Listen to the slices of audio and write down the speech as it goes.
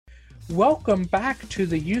Welcome back to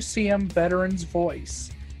the UCM Veterans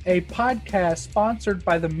Voice, a podcast sponsored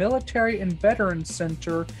by the Military and Veterans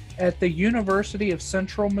Center at the University of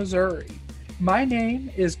Central Missouri. My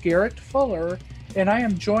name is Garrett Fuller, and I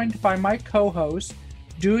am joined by my co-hosts,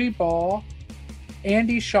 Dewey Ball,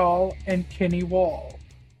 Andy Shaw, and Kenny Wall.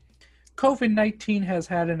 COVID-19 has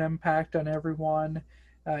had an impact on everyone,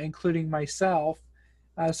 including myself.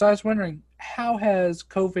 So I was wondering, how has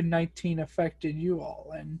COVID-19 affected you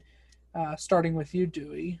all? And starting with you,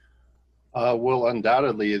 Dewey. Well,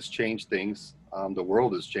 undoubtedly, it's changed things. The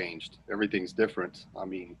world has changed. Everything's different. I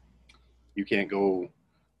mean, you can't go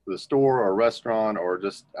to the store or restaurant or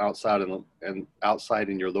just outside and outside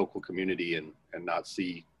in your local community and not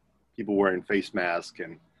see people wearing face masks,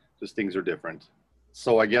 and just things are different.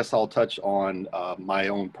 So I guess I'll touch on my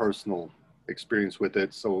own personal experience with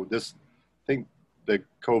it. So I think the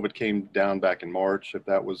COVID came down back in March, if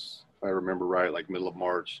I remember right, like middle of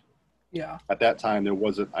March. Yeah. At that time,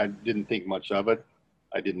 I didn't think much of it.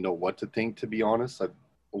 I didn't know what to think, to be honest. I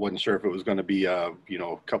wasn't sure if it was going to be, a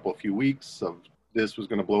few weeks of this was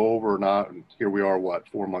going to blow over or not. And here we are,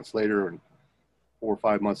 4 months later and 4 or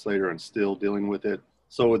 5 months later and still dealing with it.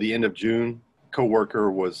 So at the end of June,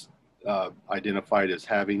 coworker was identified as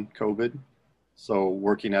having COVID. So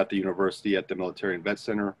working at the university at the Military and Vet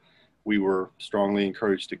Center, we were strongly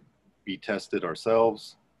encouraged to be tested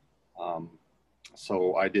ourselves.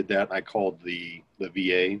 So I did that. I called the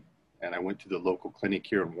VA and I went to the local clinic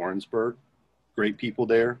here in Warrensburg. Great people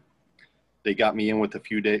there. They got me in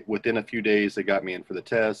within a few days, they got me in for the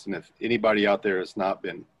test. And if anybody out there has not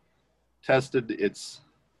been tested, it's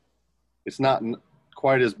not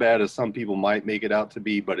quite as bad as some people might make it out to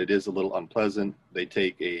be, but it is a little unpleasant. They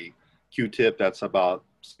take a Q-tip that's about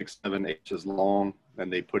 6-7 inches long,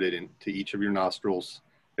 and they put it into each of your nostrils.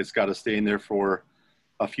 It's got to stay in there for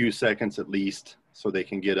a few seconds at least, so they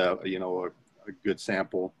can get a good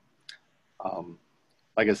sample.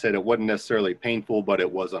 Like I said, it wasn't necessarily painful, but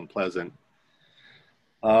it was unpleasant.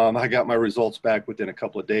 I got my results back within a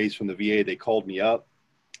couple of days from the VA. They called me up,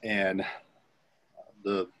 and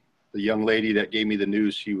the young lady that gave me the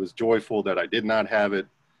news, she was joyful that I did not have it.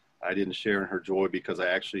 I didn't share in her joy because I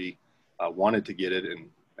actually wanted to get it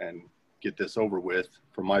and get this over with.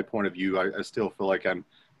 From my point of view, I still feel like I'm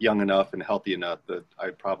young enough and healthy enough that I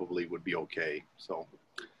probably would be okay. So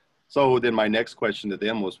then my next question to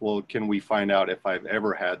them was, well, can we find out if I've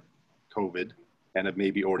ever had COVID and have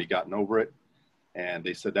maybe already gotten over it? And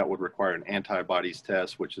they said that would require an antibodies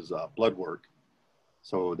test, which is blood work.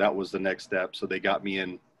 So that was the next step. So they got me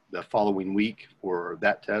in the following week for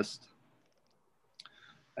that test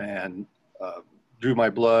and drew my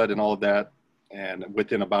blood and all of that. And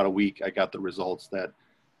within about a week, I got the results that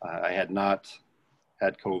I had not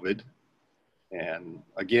had COVID. And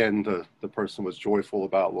again, the person was joyful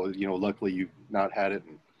about, well, luckily you've not had it.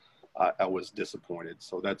 And I was disappointed.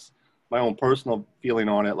 So that's my own personal feeling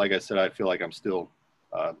on it. Like I said, I feel like I'm still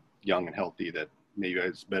young and healthy, that maybe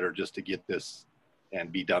it's better just to get this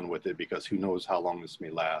and be done with it, because who knows how long this may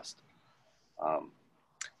last.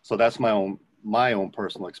 So that's my own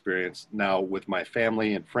personal experience. Now with my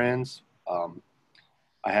family and friends,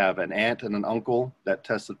 I have an aunt and an uncle that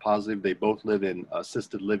tested positive. They both live in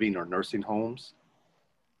assisted living or nursing homes.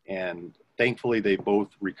 And thankfully they both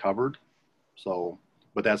recovered.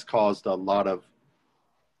 But that's caused a lot of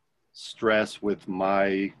stress with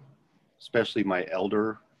especially my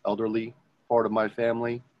elderly part of my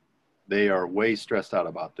family. They are way stressed out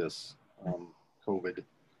about this COVID.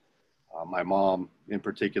 My mom in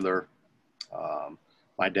particular,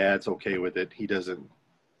 my dad's okay with it. He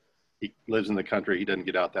lives in the country. He doesn't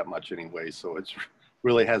get out that much anyway. So it's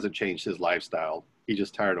really hasn't changed his lifestyle. He's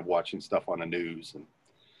just tired of watching stuff on the news.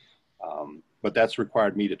 But that's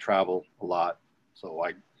required me to travel a lot. So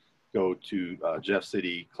I go to Jeff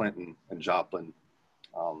City, Clinton, and Joplin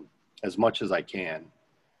as much as I can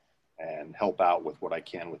and help out with what I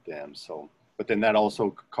can with them. But then that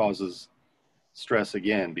also causes stress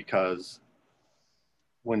again, because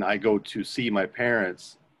when I go to see my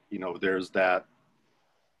parents, there's that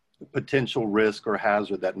potential risk or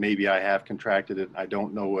hazard that maybe I have contracted it and I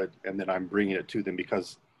don't know it, and then I'm bringing it to them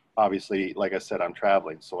because obviously, like I said, I'm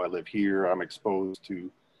traveling. So I live here, I'm exposed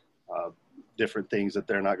to different things that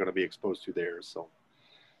they're not going to be exposed to there. So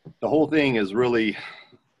the whole thing is really,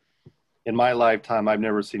 in my lifetime, I've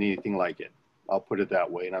never seen anything like it. I'll put it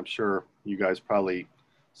that way. And I'm sure you guys probably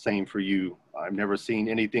same for you. I've never seen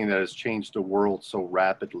anything that has changed the world so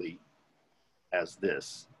rapidly as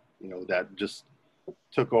this, that just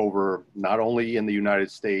took over, not only in the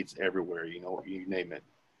United States, everywhere, you name it,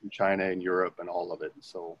 in China and Europe and all of it.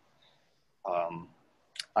 So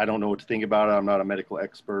I don't know what to think about it. I'm not a medical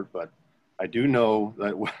expert, but I do know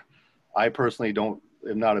that I personally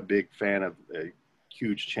am not a big fan of a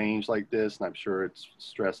huge change like this, and I'm sure it's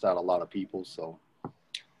stressed out a lot of people. So,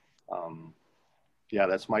 yeah,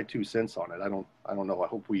 that's my 2 cents on it. I don't know. I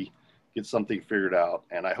hope we get something figured out,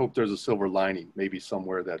 and I hope there's a silver lining, maybe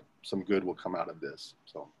somewhere that some good will come out of this.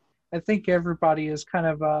 So, I think everybody is kind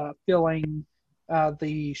of feeling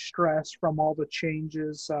the stress from all the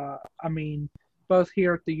changes. I mean, both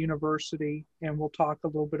here at the university, and we'll talk a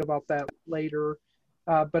little bit about that later,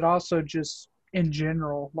 but also just in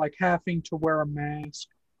general, like having to wear a mask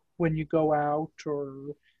when you go out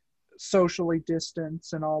or socially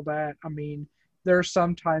distance and all that. I mean, there's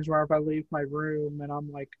some times where if I leave my room and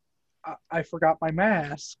I'm like, I forgot my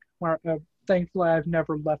mask. Where thankfully I've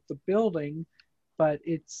never left the building, but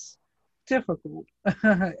it's difficult.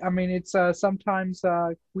 I mean, it's sometimes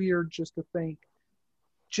weird just to think,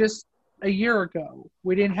 just a year ago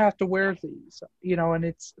we didn't have to wear these, and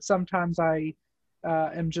it's sometimes I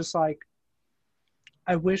am just like,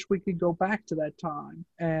 I wish we could go back to that time,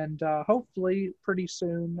 and hopefully pretty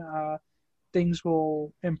soon things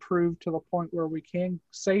will improve to the point where we can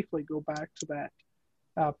safely go back to that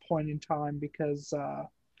point in time, because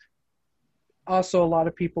also a lot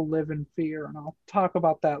of people live in fear, and I'll talk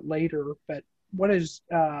about that later. But what has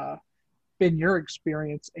been your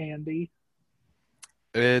experience, Andy?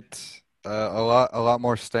 It's a lot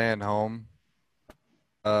more staying home,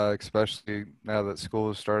 especially now that school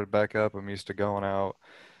has started back up. I'm used to going out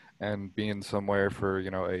and being somewhere for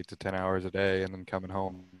 8 to 10 hours a day and then coming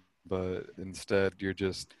home. But instead, you're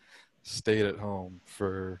just stayed at home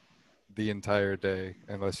for the entire day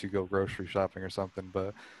unless you go grocery shopping or something.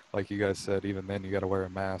 But like you guys said, even then you got to wear a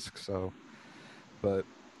mask. So, but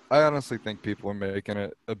I honestly think people are making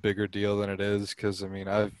it a bigger deal than it is, because I mean,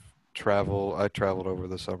 I traveled over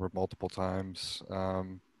the summer multiple times.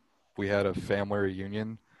 We had a family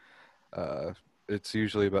reunion. Uh, it's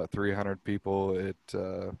usually about 300 people. It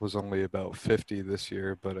was only about 50 this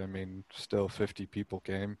year, but I mean, still 50 people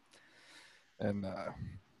came, and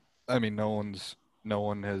I mean, no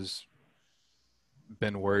one has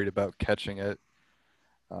been worried about catching it.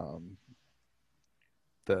 Um,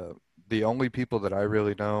 the the only people that I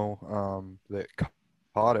really know that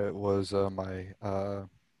caught it was my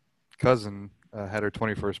cousin had her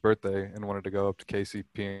 21st birthday and wanted to go up to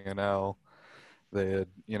KCP&L. They had,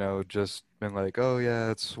 just been like, "Oh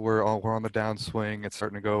yeah, we're on the downswing. It's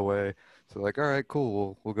starting to go away." So like, "All right,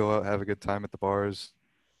 cool. We'll go out, have a good time at the bars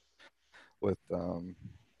with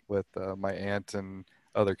my aunt and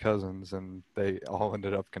other cousins," and they all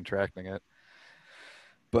ended up contracting it.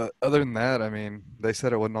 But other than that, I mean, they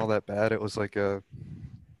said it wasn't all that bad. It was like a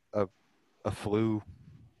a flu,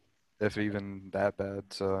 if even that bad.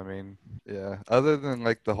 So I mean, yeah. Other than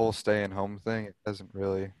like the whole staying home thing, it hasn't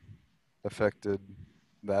really affected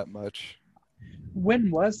that much.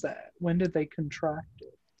 When was that? When did they contract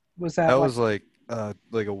it? Was that That like, was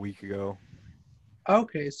like a week ago,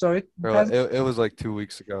 okay, so it or like, has, it was like 2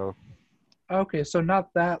 weeks ago. okay, so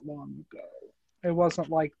not that long ago. It wasn't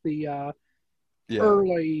like the Yeah.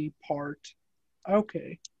 early part.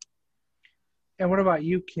 Okay. And what about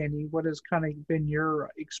you, Kenny? What has kind of been your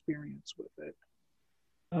experience with it?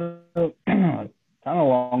 Kind of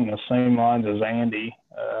along the same lines as Andy.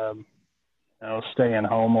 Staying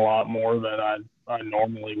home a lot more than I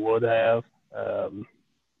normally would have. I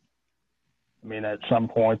mean, at some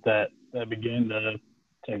point that began to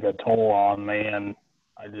take a toll on me, and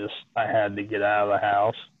I had to get out of the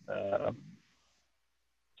house.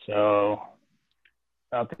 So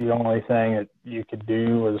about the only thing that you could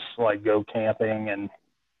do was like go camping, and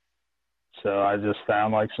so I just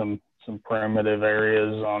found like some primitive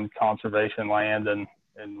areas on conservation land, and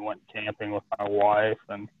went camping with my wife,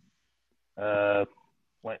 and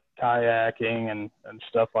went kayaking and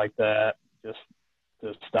stuff like that, just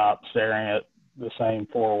to stop staring at the same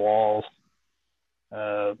four walls.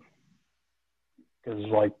 Because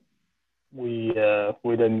like we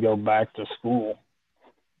didn't go back to school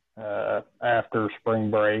after spring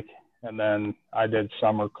break, and then I did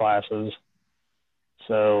summer classes.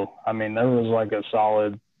 So I mean, there was like a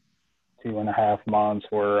solid 2.5 months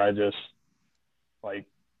where I just like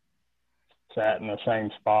sat in the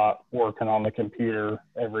same spot working on the computer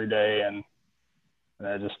every day, and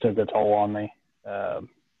that just took a toll on me.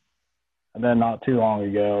 And then not too long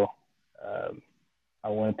ago, I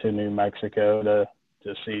went to New Mexico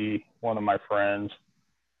to see one of my friends,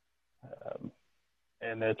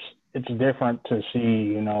 and it's different to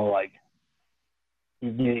see, like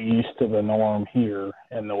you get used to the norm here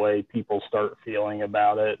and the way people start feeling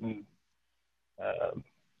about it, and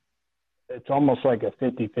it's almost like a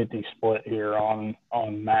 50-50 split here on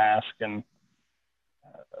mask, and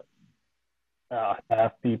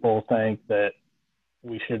half people think that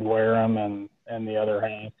we should wear them, and the other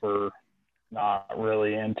half are not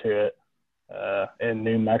really into it. In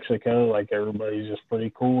New Mexico, like, everybody's just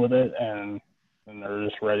pretty cool with it, and they're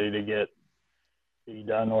just ready to be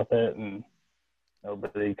done with it, and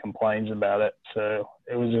nobody complains about it. So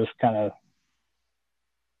it was just kind of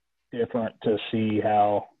different to see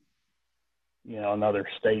how, another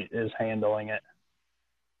state is handling it.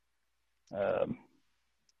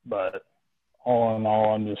 But all in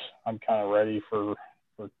all, I'm kind of ready for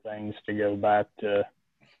things to go back to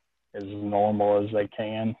as normal as they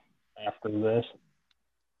can after this.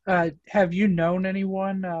 Have you known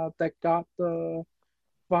anyone that got the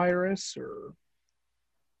virus, or?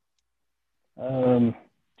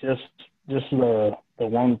 Just the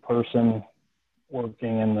one person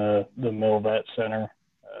working in the Mill Vet Center.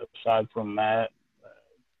 Aside from that,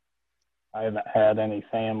 I haven't had any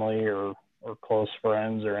family or close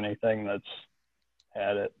friends or anything that's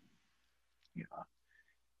had it.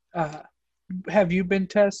 Yeah. Have you been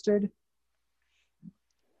tested?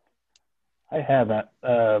 I haven't.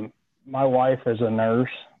 My wife is a nurse,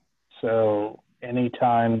 so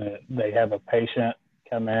anytime that they have a patient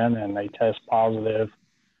come in and they test positive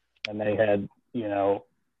and they had,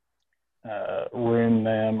 room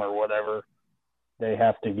them or whatever, they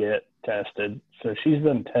have to get tested. So she's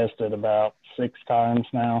been tested about 6 times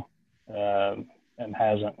now, and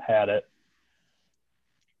hasn't had it.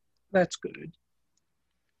 That's good.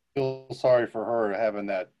 Feel sorry for her having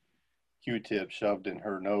that Q-tip shoved in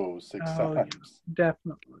her nose 6 times.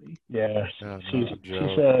 Definitely. Yeah, she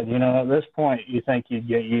said, at this point you think you'd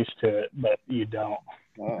get used to it, but you don't.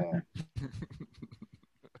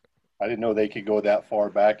 I didn't know they could go that far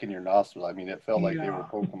back in your nostrils. I mean, it felt like they were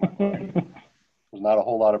poking my brain. There's not a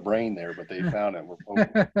whole lot of brain there, but they found it and were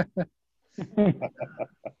poking.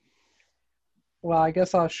 Well, I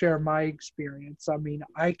guess I'll share my experience. I mean,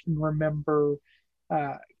 I can remember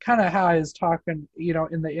kind of how I was talking,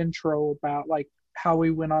 in the intro about like how we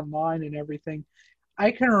went online and everything.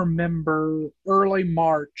 I can remember early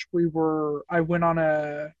March, I went on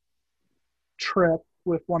a trip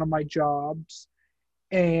with one of my jobs,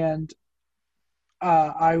 and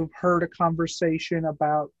I heard a conversation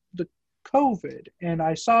about the COVID, and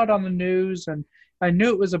I saw it on the news, and I knew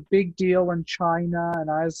it was a big deal in China, and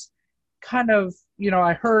I was kind of,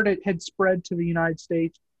 I heard it had spread to the United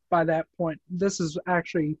States by that point. This is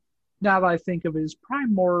actually, now that I think of it, is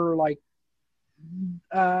probably more like,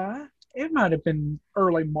 it might have been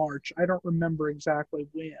early March. I don't remember exactly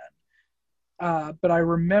when. But I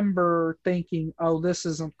remember thinking, oh, this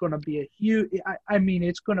isn't going to be a huge, I mean,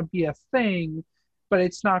 it's going to be a thing, but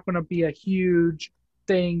it's not going to be a huge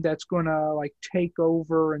thing that's going to like take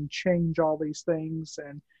over and change all these things.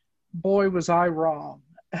 And boy, was I wrong.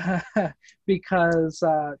 Because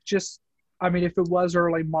if it was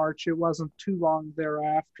early March, it wasn't too long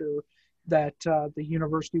thereafter that the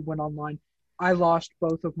university went online. I lost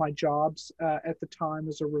both of my jobs at the time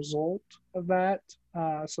as a result of that.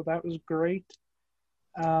 So that was great.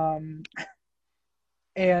 And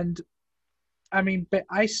I mean, but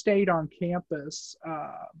I stayed on campus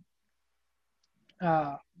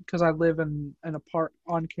because I live in an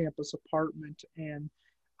on-campus apartment, and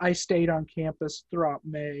I stayed on campus throughout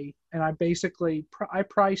May, and I probably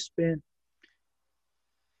spent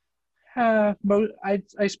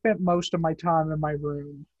I spent most of my time in my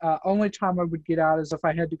room. Only time I would get out is if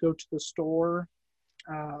I had to go to the store.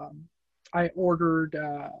 I ordered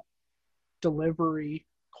delivery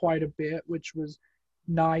quite a bit, which was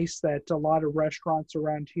nice that a lot of restaurants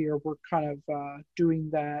around here were kind of doing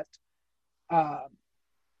that. And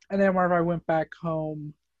then whenever I went back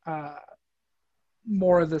home,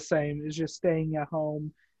 more of the same, is just staying at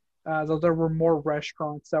home. Though there were more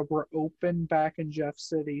restaurants that were open back in Jeff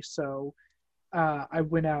City, so I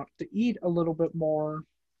went out to eat a little bit more,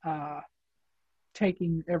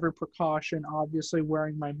 taking every precaution, obviously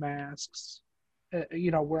wearing my masks,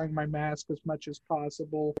 wearing my mask as much as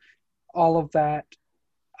possible, all of that.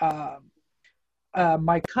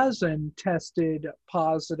 My cousin tested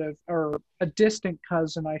positive, or a distant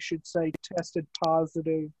cousin, I should say, tested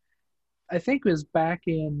positive, I think it was back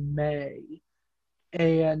in May.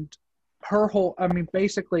 And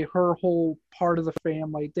basically her whole part of the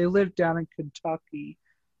family, they lived down in Kentucky.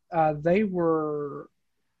 They were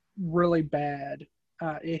really bad.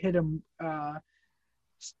 It hit them to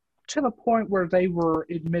the point where they were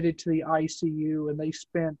admitted to the ICU, and they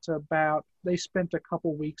spent a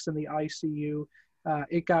couple weeks in the ICU.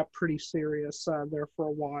 It got pretty serious there for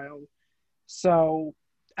a while. So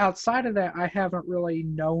outside of that, I haven't really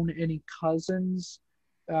known any cousins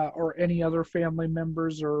or any other family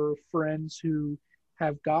members or friends who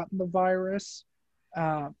have gotten the virus.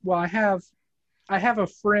 Well, I have a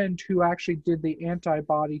friend who actually did the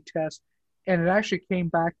antibody test, and it actually came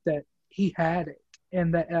back that he had it,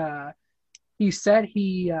 and that he said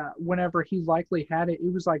whenever he likely had it,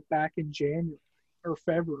 it was like back in January or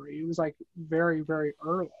February. It was like very, very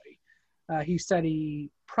early. He said he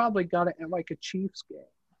probably got it at like a Chiefs game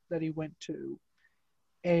that he went to,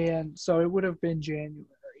 and so it would have been January,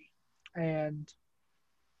 and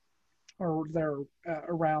or there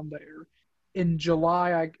around there. In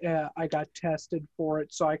July, I got tested for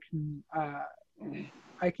it, so I can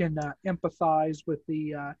empathize with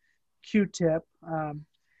the Q-tip.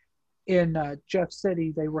 In Jeff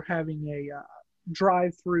City, they were having a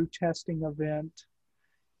drive-through testing event.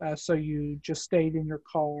 So you just stayed in your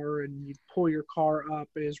car and you pull your car up.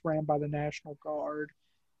 It is ran by the National Guard.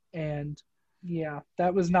 And yeah,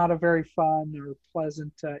 that was not a very fun or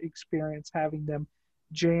pleasant experience having them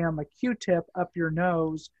jam a Q-tip up your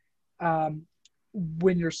nose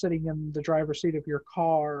when you're sitting in the driver's seat of your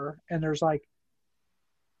car. And there's like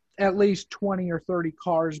at least 20 or 30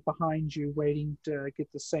 cars behind you waiting to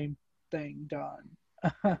get the same thing done.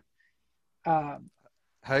 How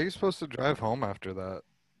are you supposed to drive home after that?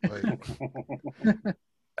 Like,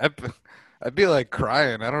 I'd be like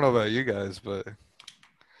crying. I don't know about you guys, but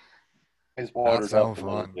His water sounds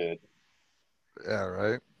definitely fun. did. Yeah,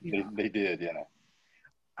 right. They did, you know.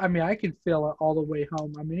 I mean, I could feel it all the way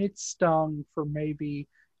home. I mean, it stung for maybe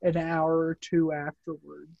an hour or two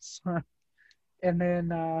afterwards. And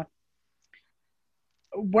then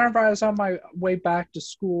whenever I was on my way back to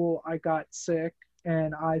school, I got sick,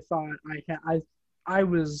 and I thought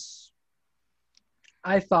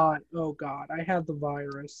I thought, oh God, I had the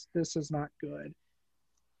virus. This is not good.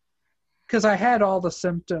 Because I had all the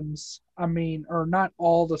symptoms. I mean, or not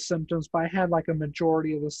all the symptoms, but I had like a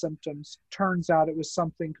majority of the symptoms. Turns out it was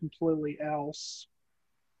something completely else.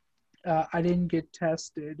 I didn't get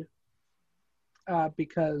tested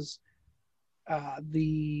because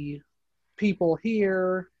the people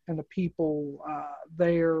here and the people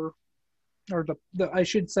there, or I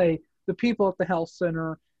should say, the people at the health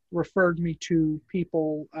center referred me to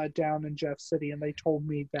people down in Jeff City, and they told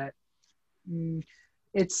me that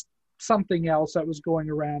it's something else that was going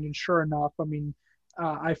around. And sure enough, I mean,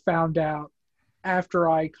 I found out after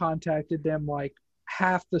I contacted them, like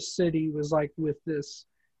half the city was like with this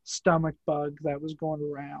stomach bug that was going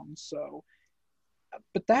around. So,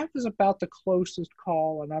 but that was about the closest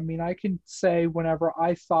call. And I mean, I can say whenever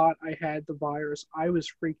I thought I had the virus, I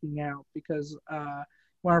was freaking out because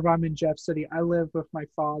whenever I'm in Jeff City, I live with my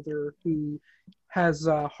father who has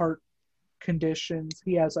heart conditions.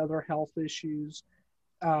 He has other health issues.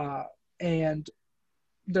 And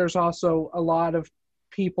there's also a lot of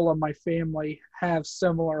people in my family have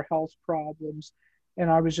similar health problems. And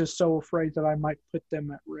I was just so afraid that I might put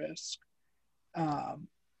them at risk.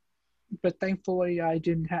 But thankfully I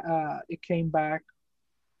didn't it came back,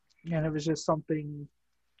 and it was just something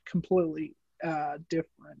completely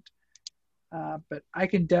different. But I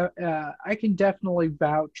can definitely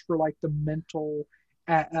vouch for like the mental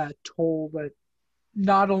toll that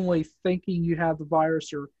not only thinking you have the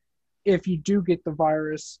virus, or if you do get the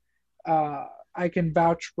virus, I can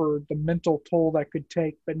vouch for the mental toll that could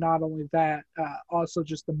take. But not only that, also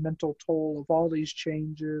just the mental toll of all these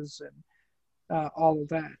changes and all of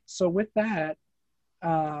that. So with that,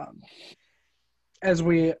 as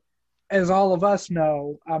all of us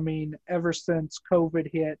know, I mean, ever since COVID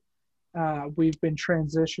hit, we've been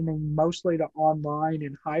transitioning mostly to online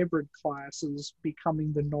and hybrid classes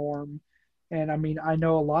becoming the norm. And I mean, I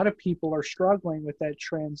know a lot of people are struggling with that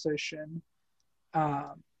transition.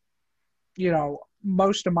 You know,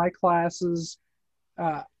 most of my classes,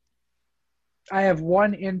 I have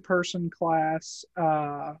one in-person class,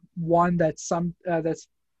 one that's that's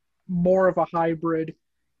more of a hybrid,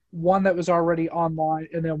 one that was already online,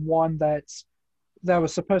 and then one that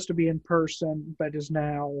was supposed to be in person but is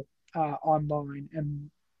now online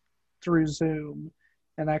and through Zoom.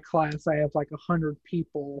 And that class, I have like 100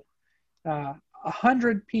 people.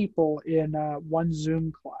 100 people in one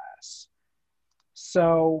Zoom class.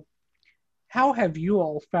 So how have you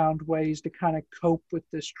all found ways to kind of cope with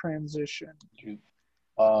this transition?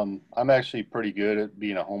 I'm actually pretty good at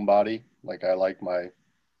being a homebody. Like I like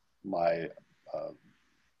my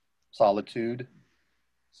solitude.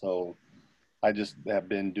 So I just have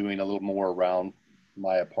been doing a little more around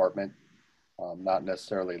my apartment, not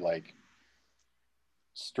necessarily like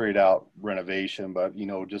straight out renovation, but you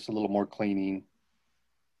know, just a little more cleaning,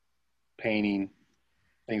 painting,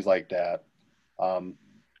 things like that.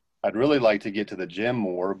 I'd really like to get to the gym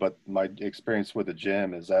more, but my experience with the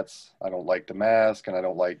gym is I don't like the mask, and I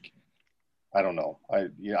don't know.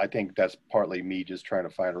 I think that's partly me just trying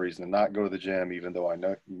to find a reason to not go to the gym, even though I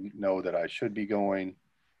know that I should be going.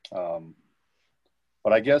 Um,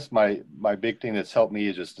 but I guess my big thing that's helped me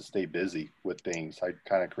is just to stay busy with things. I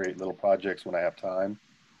kind of create little projects when I have time,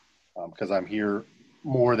 because I'm here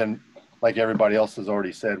more than, like everybody else has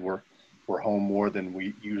already said, we're home more than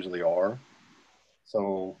we usually are.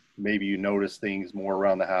 So maybe you notice things more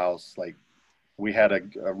around the house. Like we had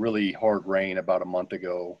a really hard rain about a month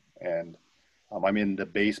ago, and I'm in the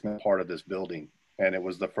basement part of this building, and it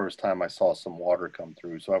was the first time I saw some water come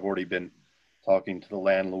through. So I've already been talking to the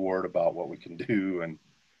landlord about what we can do, and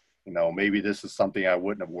maybe this is something I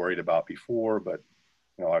wouldn't have worried about before, but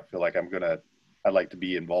I feel like I'd like to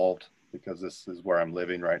be involved because this is where I'm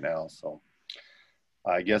living right now. So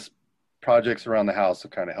I guess projects around the house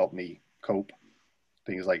have kind of helped me cope,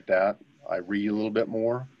 things like that. I read a little bit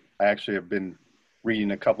more. I actually have been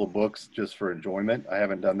reading a couple of books just for enjoyment. I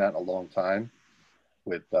haven't done that in a long time.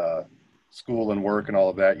 With school and work and all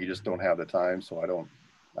of that, you just don't have the time. So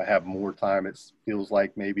I have more time, it feels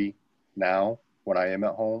like, maybe now when I am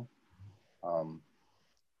at home.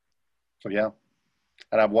 So yeah,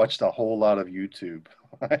 and I've watched a whole lot of YouTube.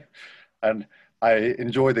 And I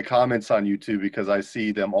enjoy the comments on YouTube because I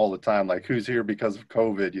see them all the time, like who's here because of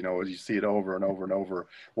COVID, you see it over and over and over,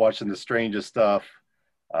 watching the strangest stuff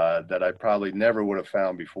that I probably never would have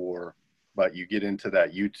found before. But you get into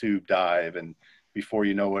that YouTube dive, and before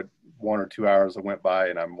you know it, 1 or 2 hours went by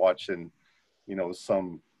and I'm watching,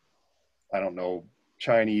 some, I don't know,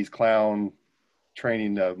 Chinese clown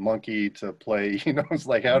training a monkey to play, it's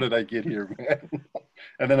like, how did I get here, man?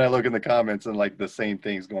 And then I look in the comments and like the same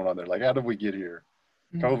thing's going on there. Like, how did we get here?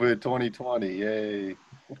 COVID 2020, yay.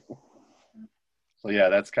 So yeah,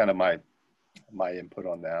 that's kind of my input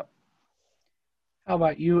on that. How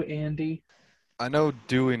about you, Andy? I know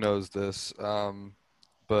Dewey knows this,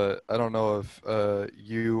 but I don't know if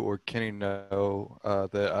you or Kenny know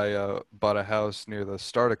that I bought a house near the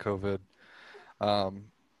start of COVID.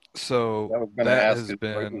 So I was going to that ask, has is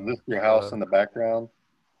been this your house in the background?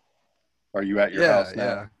 Are you at your house now?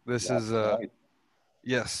 yeah. This Yeah, is nice.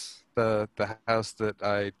 yes, the house that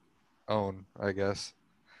I own, I guess.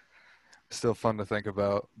 Still fun to think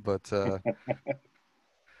about, but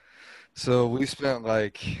so we spent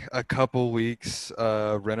like a couple weeks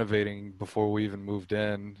renovating before we even moved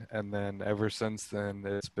in, and then ever since then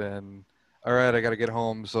it's been, all right, I got to get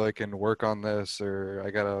home so I can work on this, or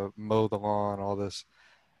I got to mow the lawn, all this.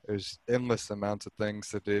 There's endless amounts of things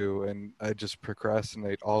to do, and I just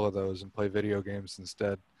procrastinate all of those and play video games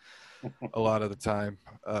instead a lot of the time.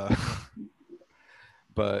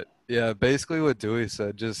 But yeah, basically what Dewey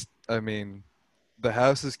said, I mean, the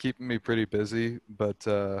house is keeping me pretty busy, but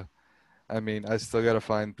I mean, I still got to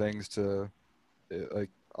find things to like.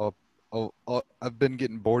 I've been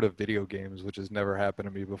getting bored of video games, which has never happened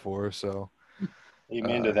to me before. So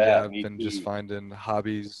Amen to that. yeah, I've Me been too. just finding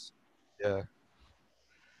hobbies. Yeah,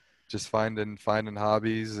 just finding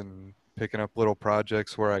hobbies and picking up little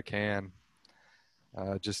projects where I can,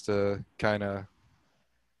 just to kind of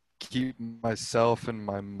keep myself and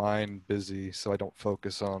my mind busy, so I don't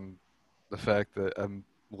focus on the fact that I'm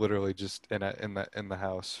literally just in the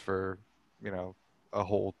house for a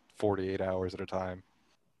whole 48 hours at a time.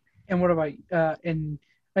 And what about, and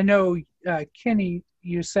I know, Kenny,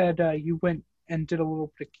 you said you went and did a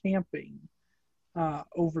little bit of camping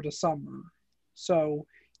over the summer. So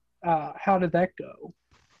how did that go?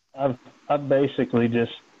 I've basically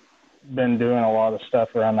just been doing a lot of stuff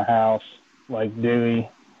around the house, like Dewey.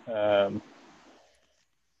 I'm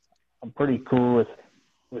pretty cool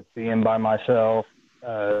with being by myself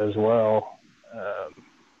as well,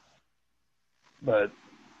 but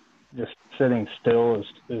just sitting still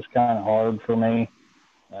is kind of hard for me.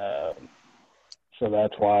 So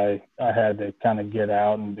that's why I had to kind of get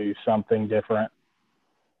out and do something different.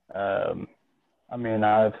 I mean,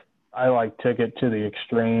 I like took it to the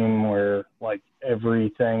extreme where like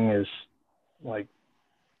everything is like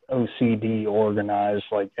OCD organized,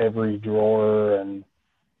 like every drawer, and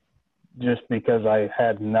just because I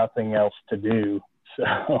had nothing else to do.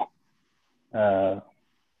 So, I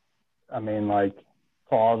mean, like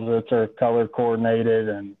closets are color coordinated,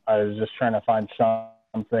 and I was just trying to find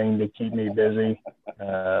something to keep me busy.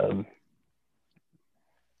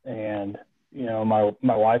 And my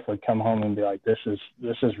wife would come home and be like, "This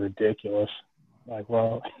is ridiculous." Like,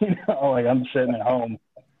 well, like I'm sitting at home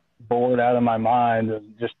bored out of my mind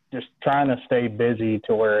and just trying to stay busy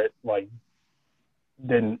to where it like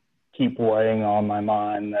didn't keep weighing on my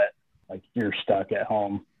mind that like you're stuck at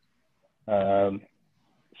home.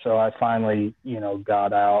 so I finally,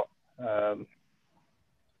 got out.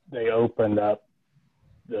 They opened up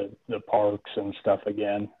the parks and stuff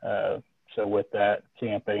again. So with that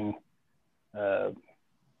camping, me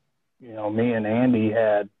and Andy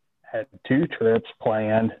had 2 trips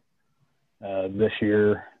planned this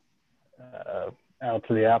year, out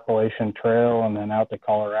to the Appalachian Trail and then out to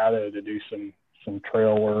Colorado to do some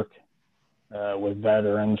trail work with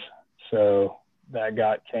veterans. So that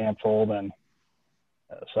got canceled, and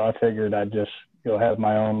so I figured I'd just go have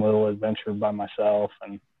my own little adventure by myself,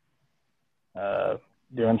 and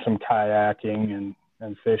doing some kayaking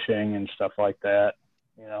and fishing and stuff like that.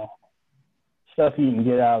 Stuff you can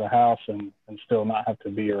get out of the house and still not have to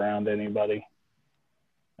be around anybody.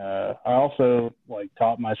 I also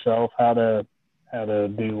taught myself how to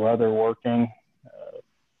do leather working.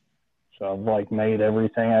 So I've made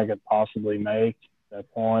everything I could possibly make at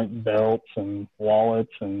that point: belts and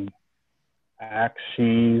wallets and axe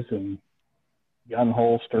sheaths and gun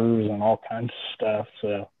holsters and all kinds of stuff.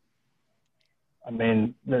 So, I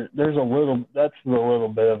mean, that's the little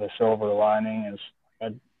bit of a silver lining is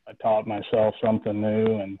I taught myself something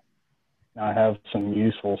new, and I have some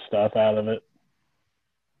useful stuff out of it.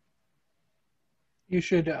 You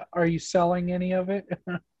should. Are you selling any of it?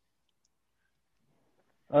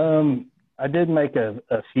 I did make a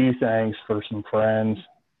few things for some friends,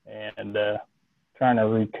 and trying to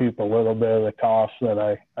recoup a little bit of the cost that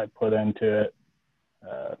I put into it.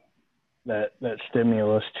 That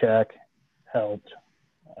stimulus check helped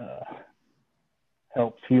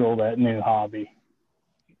fuel that new hobby.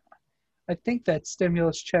 I think that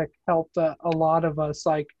stimulus check helped a lot of us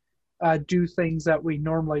do things that we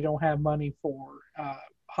normally don't have money for,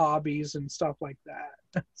 hobbies and stuff like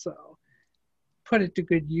that. So put it to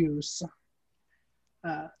good use.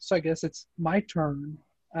 So I guess it's my turn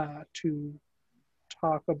to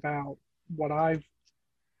talk about what I've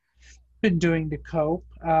been doing to cope.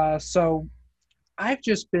 So I've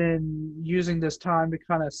just been using this time to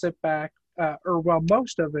kind of sit back,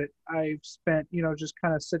 most of it I've spent, just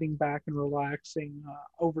kind of sitting back and relaxing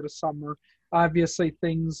over the summer. Obviously,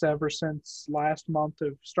 things ever since last month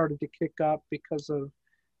have started to kick up because of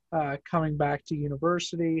coming back to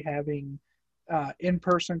university, having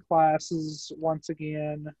in-person classes once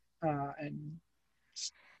again, and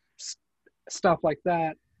stuff like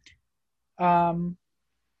that.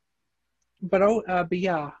 But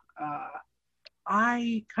yeah,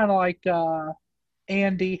 I kind of like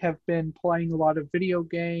Andy have been playing a lot of video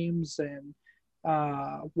games and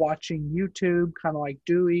watching YouTube, kind of like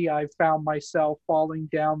Dewey. I found myself falling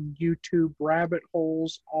down YouTube rabbit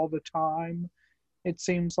holes all the time, it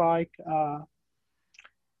seems like.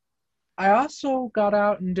 I also got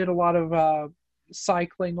out and did a lot of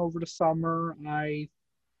cycling over the summer. I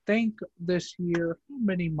think this year, how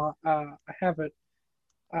many I haven't.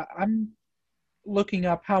 I'm looking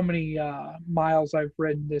up how many miles I've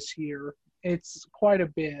ridden this year. It's quite a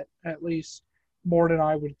bit, at least more than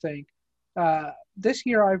I would think. This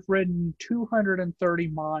year I've ridden 230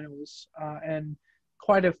 miles, and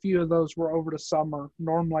quite a few of those were over the summer.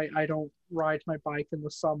 Normally I don't ride my bike in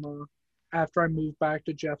the summer after I moved back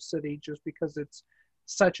to Jeff City just because it's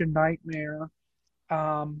such a nightmare.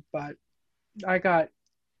 But I got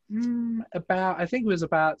I think it was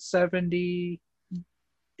about 70-ish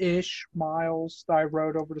miles that I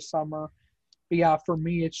rode over the summer. But yeah, for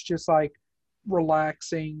me, it's just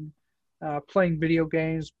relaxing, playing video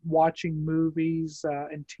games, watching movies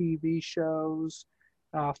and TV shows,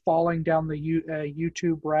 falling down the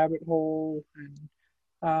YouTube rabbit hole, and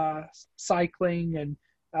cycling and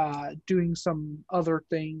doing some other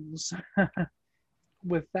things.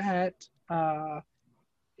 With that,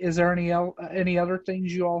 is there any other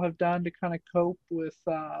things you all have done to kind of cope with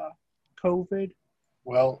COVID?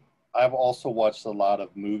 Well, I've also watched a lot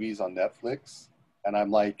of movies on Netflix, and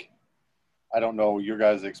I'm I don't know your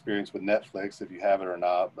guys' experience with Netflix, if you have it or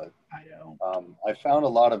not, but I don't. I found a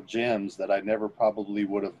lot of gems that I never probably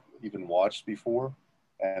would have even watched before,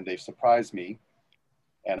 and they've surprised me,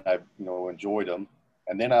 and I've enjoyed them.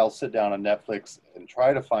 And then I'll sit down on Netflix and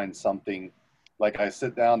try to find something. I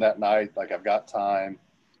sit down that night, I've got time,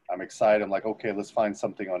 I'm excited, I'm okay, let's find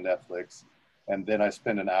something on Netflix. And then I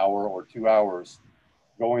spend an hour or 2 hours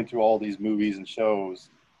going through all these movies and shows,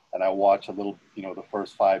 and I watch a little, the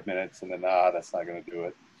first 5 minutes, and then, that's not going to do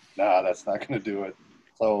it. That's not going to do it.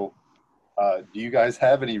 So do you guys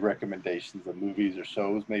have any recommendations of movies or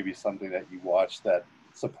shows, maybe something that you watched that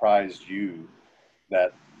surprised you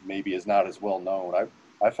that maybe is not as well known?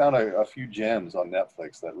 I found a few gems on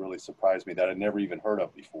Netflix that really surprised me that I'd never even heard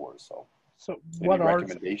of before. So what are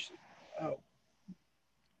recommendations?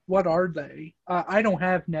 What are they? I don't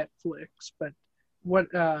have Netflix, but what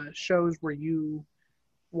shows were you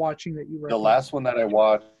watching that you The recommend? last one that I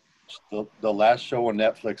watched, the last show on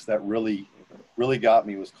Netflix that really got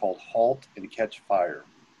me was called Halt and Catch Fire.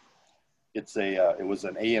 It was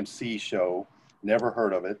an AMC show. Never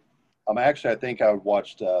heard of it. Actually, I think I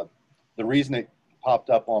watched. The reason it popped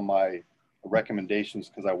up on my recommendations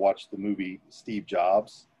because I watched the movie Steve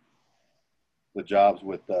Jobs, the Jobs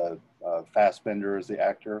with Fassbender as the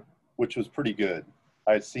actor, which was pretty good.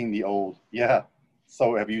 I had seen the old, yeah.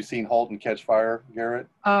 So have you seen *Halt and Catch Fire*, Garrett?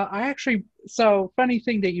 So funny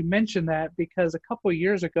thing that you mentioned that because a couple of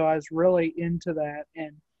years ago I was really into that,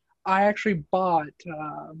 and I actually bought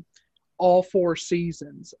all 4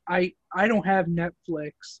 seasons. I don't have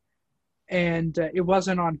Netflix, and it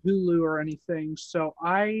wasn't on Hulu or anything, so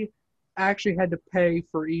I actually had to pay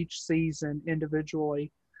for each season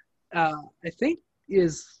individually. I think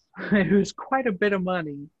is it was quite a bit of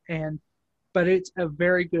money, and but it's a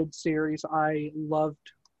very good series. I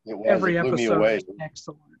loved It was. every It blew me episode. away. Was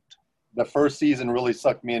excellent. The first season really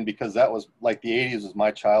sucked me in because that was like the '80s was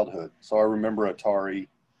my childhood. So I remember Atari,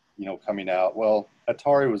 coming out. Well,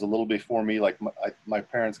 Atari was a little before me. Like my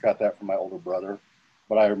parents got that from my older brother,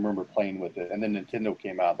 but I remember playing with it. And then Nintendo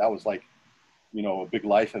came out. That was like, a big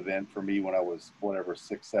life event for me when I was whatever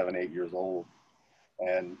 6, 7, 8 years old.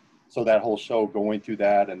 And so that whole show, going through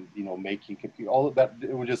that, and making computer, all of that,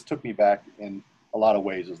 it just took me back in a lot of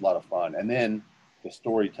ways. It was a lot of fun. And then the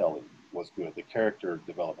storytelling was good. The character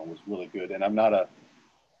development was really good. And I'm not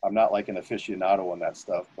like an aficionado on that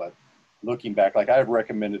stuff, but looking back, like I've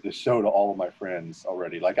recommended this show to all of my friends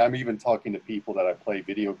already. Like I'm even talking to people that I play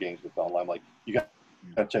video games with online. Like, you got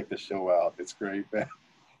to check this show out. It's great, man.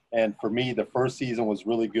 And for me, the first season was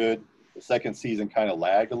really good. The second season kind of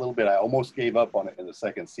lagged a little bit. I almost gave up on it in the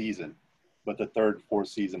second season, but the third, fourth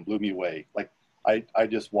season blew me away. Like I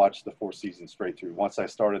just watched the 4 seasons straight through. Once I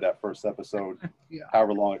started that first episode, Yeah.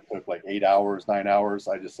 however long it took, like 8 hours, 9 hours,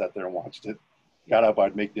 I just sat there and watched it. Got up,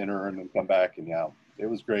 I'd make dinner and then come back, and it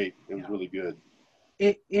was great. It was really good.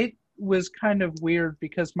 It was kind of weird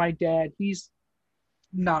because my dad, he's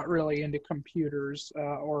not really into computers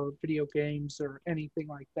or video games or anything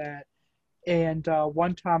like that. And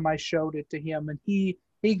one time I showed it to him, and he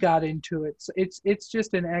got into it. So it's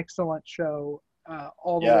just an excellent show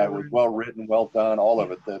all the way Yeah, it around. was well written, well done, all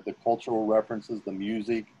of it. The cultural references, the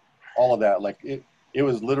music, all of that. Like it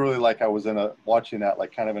was literally like I was watching that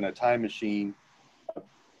like kind of in a time machine,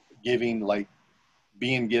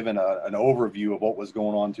 being given an overview of what was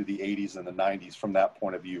going on through the 80s and the 90s from that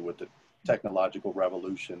point of view with the technological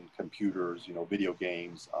revolution, computers, video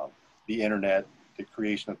games, the internet, the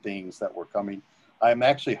creation of things that were coming. I'm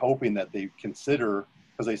actually hoping that they consider,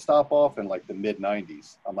 because they stop off in like the mid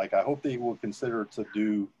 90s. I'm like, I hope they will consider to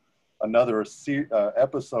do another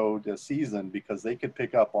episode a season, because they could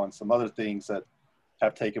pick up on some other things that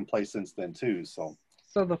have taken place since then too. So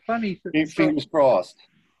the funny fingers crossed.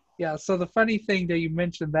 Yeah, so the funny thing that you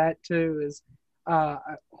mentioned that too is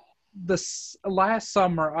this last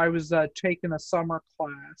summer I was taking a summer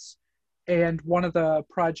class, and one of the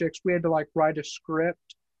projects we had to like write a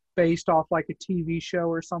script based off like a TV show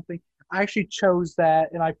or something. I actually chose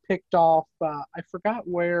that, and I picked off I forgot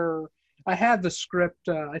where I had the script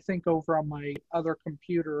I think over on my other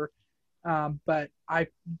computer, but I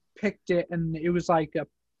picked it, and it was like a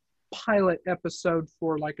pilot episode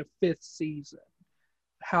for like a 5th season.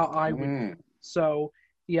 How I would. So,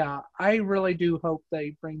 yeah, I really do hope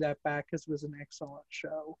they bring that back because it was an excellent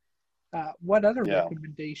show. What other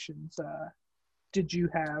recommendations did you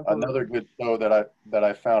have? Another good show that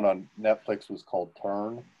I found on Netflix was called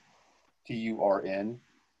Turn, Turn.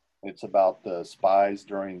 It's about the spies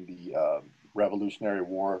during the Revolutionary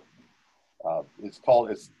War. It's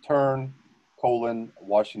Turn: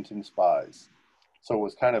 Washington Spies. So it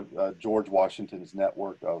was kind of George Washington's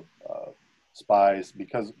network of spies,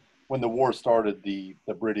 because when the war started, the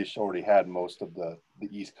British already had most of the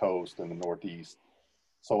East Coast and the Northeast.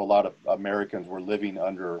 So a lot of Americans were living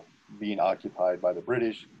being occupied by the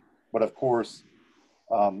British. But of course,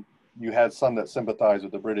 you had some that sympathized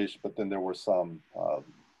with the British, but then there were some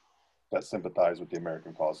that sympathized with the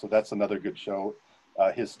American cause. So that's another good show.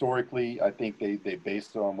 Historically, I think they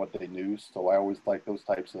based it on what they knew. So I always like those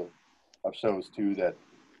types of shows too, that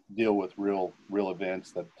deal with real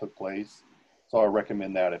events that took place. So I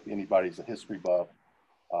recommend that if anybody's a history buff.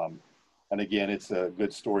 And again, it's a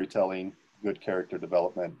good storytelling, good character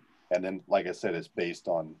development. And then, like I said, it's based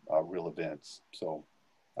on real events. So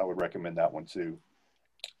I would recommend that one too.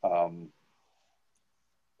 And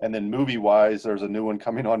then movie-wise, there's a new one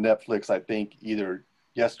coming on Netflix, I think either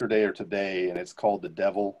yesterday or today, and it's called The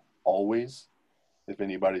Devil Always, if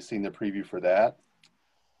anybody's seen the preview for that.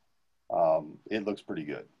 It looks pretty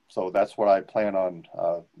good. So that's what I plan on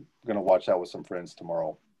going to watch that with some friends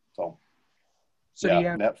tomorrow. So So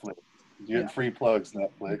yeah, Netflix. You're getting free plugs,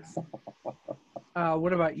 Netflix.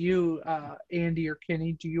 What about you, Andy or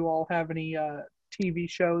Kenny? Do you all have any TV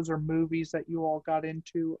shows or movies that you all got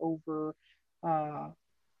into over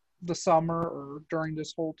the summer or during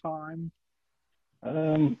this whole time?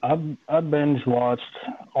 I binge watched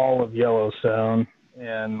all of Yellowstone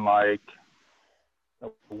in like a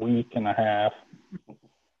week and a half.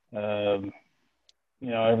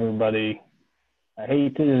 Everybody, I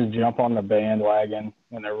hate to just jump on the bandwagon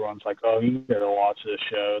when everyone's like, "Oh, you gotta watch this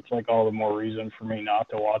show." It's like all the more reason for me not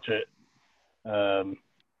to watch it. So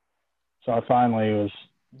I finally was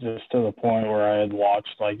just to the point where I had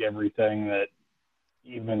watched like everything that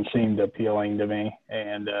even seemed appealing to me,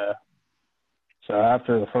 and so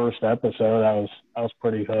after the first episode, I was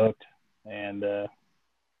pretty hooked, and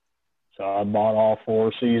so I bought all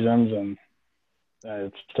 4 seasons, and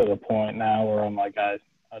it's to the point now where I'm like, I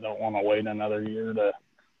don't want to wait another year to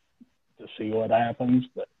see what happens,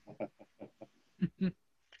 but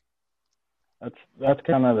that's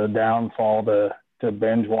kind of the downfall to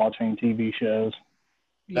binge watching TV shows.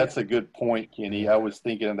 That's a good point, Kenny. I was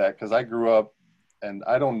thinking of that because I grew up, and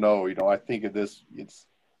I don't know, I think of this, it's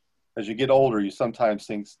as you get older, you sometimes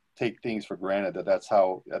take things for granted that's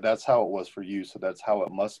how it was for you. So that's how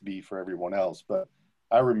it must be for everyone else. But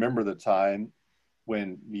I remember the time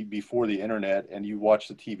when before the internet and you watched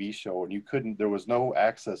the TV show and there was no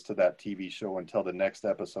access to that TV show until the next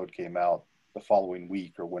episode came out the following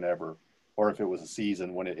week or whenever, or if it was a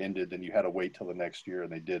season when it ended, then you had to wait till the next year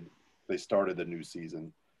and they started the new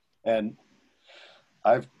season. And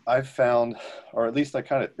I've found, or at least I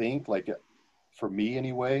kind of think like, for me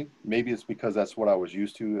anyway, maybe it's because that's what I was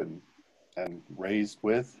used to and raised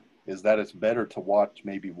with, is that it's better to watch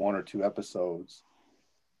maybe 1 or 2 episodes,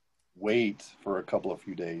 wait for a couple of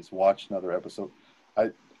few days, watch another episode.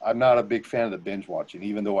 I'm not a big fan of the binge watching,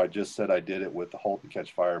 even though I just said I did it with the Halt and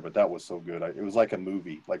Catch Fire, but that was so good. It was like a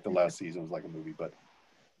movie, like the last season was like a movie,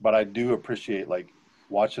 but I do appreciate like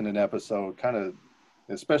watching an episode, kind of,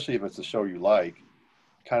 especially if it's a show you like,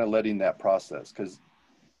 kind of letting that process, because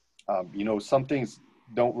some things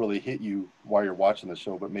don't really hit you while you're watching the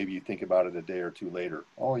show, but maybe you think about it a day or 2 later.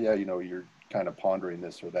 Oh yeah, you're kind of pondering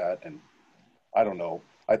this or that, and I don't know.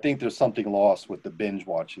 I think there's something lost with the binge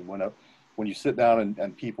watching. When you sit down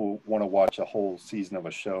and people want to watch a whole season of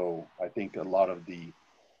a show, I think a lot of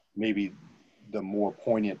maybe the more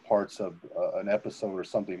poignant parts of an episode or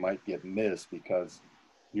something might get missed because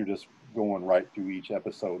you're just going right through each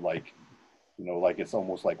episode like it's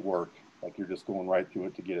almost like work. Like you're just going right through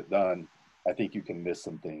it to get it done. I think you can miss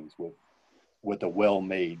some things with a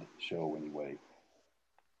well-made show anyway.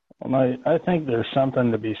 Well, I think there's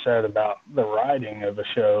something to be said about the writing of a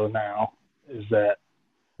show now, is that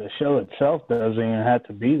the show itself doesn't even have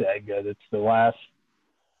to be that good. It's the last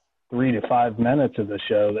 3 to 5 minutes of the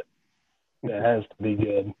show that has to be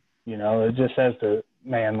good. It just has to,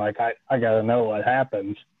 man, like I got to know what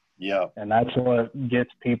happens. Yeah. And that's what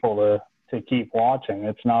gets people to keep watching.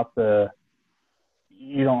 It's not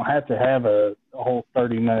you don't have to have a whole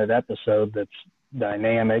 30-minute episode that's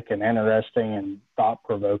dynamic and interesting and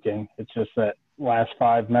thought-provoking. It's just that last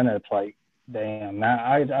 5 minutes, like, damn, now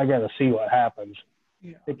I got to see what happens.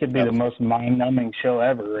 Yeah. It could be the most mind-numbing show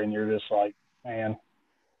ever, and you're just like, man.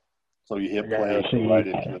 So you hit play right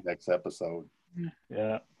into the next episode.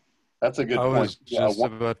 Yeah. That's a good point. I was just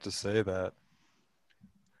about to say that.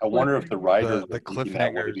 I wonder if the writers the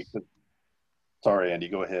cliffhangers. Sorry, Andy,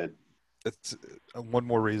 go ahead. It's one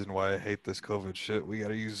more reason why I hate this COVID shit. We got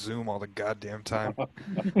to use Zoom all the goddamn time. But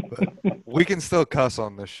we can still cuss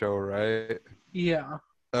on this show, right? Yeah.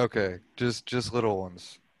 Okay, just little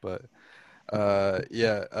ones. But I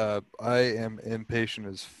am impatient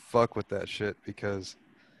as fuck with that shit because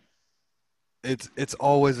it's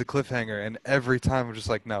always a cliffhanger, and every time I'm just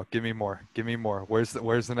like, no, give me more. Where's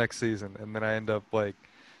the next season? And then I end up like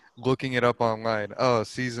looking it up online. Oh,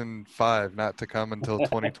 season 5 not to come until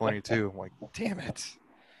 2022. I'm like, damn it.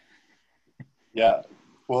 Yeah,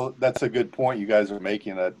 well, that's a good point you guys are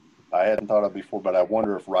making that I hadn't thought of before, but I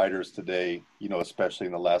wonder if writers today, especially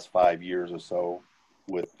in the last 5 years or so,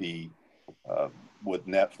 with with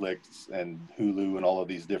Netflix and Hulu and all of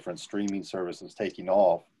these different streaming services taking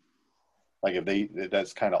off, like if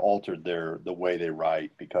that's kind of altered the way they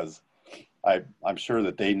write, because I'm sure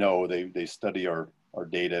that they know they study our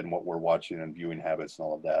data and what we're watching and viewing habits and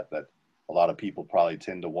all of that a lot of people probably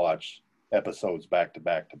tend to watch episodes back to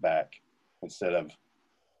back to back instead of,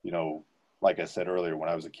 like I said earlier, when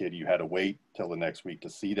I was a kid, you had to wait till the next week to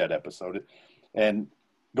see that episode. And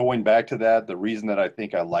going back to that, the reason that I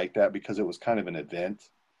think I like that, because it was kind of an event.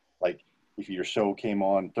 Like if your show came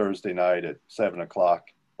on Thursday night at 7 o'clock,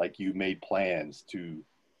 like you made plans to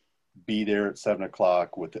be there at 7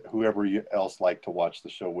 o'clock with whoever else liked to watch the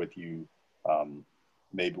show with you.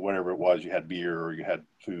 Maybe whatever it was, you had beer or you had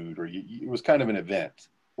food, or it was kind of an event.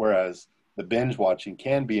 Whereas the binge watching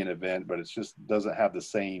can be an event, but it just doesn't have the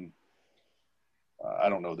same, I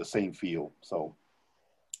don't know, the same feel. So,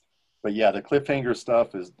 but yeah, the cliffhanger stuff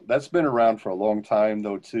that's been around for a long time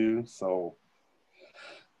though too. So,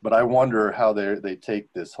 but I wonder how they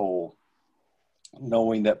take this whole,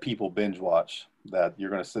 knowing that people binge watch, that you're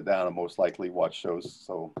going to sit down and most likely watch shows.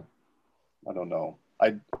 So I don't know.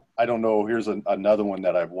 I don't know. Here's another one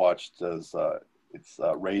that I've watched. It's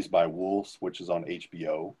Raised by Wolves, which is on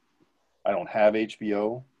HBO. I don't have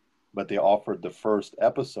HBO, but they offered the first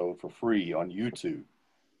episode for free on YouTube.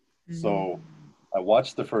 So I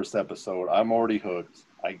watched the first episode. I'm already hooked.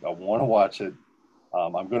 I want to watch it.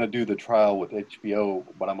 I'm going to do the trial with HBO,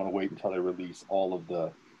 but I'm going to wait until they release all of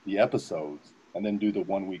the episodes and then do the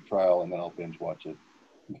 1 week trial, and then I'll binge watch it.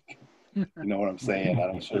 You know what I'm saying?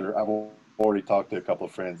 I'm sure I've already talked to a couple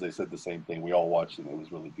of friends. They said the same thing. We all watched it. It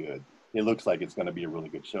was really good. It looks like it's going to be a really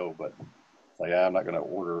good show, but it's like, I'm not going to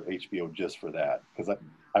order HBO just for that, because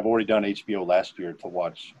I've already done HBO last year to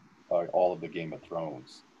watch all of the Game of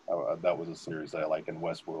Thrones. That was a series that I like, and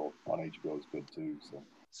Westworld on HBO is good too.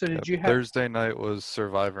 So did you have Thursday night was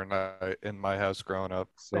Survivor night in my house growing up.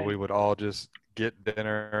 So we would all just get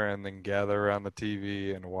dinner and then gather around the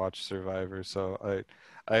TV and watch Survivor. So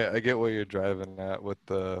I get what you're driving at with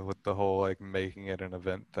the whole like making it an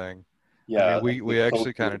event thing. Yeah, I mean, we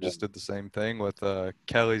actually kind of just did the same thing with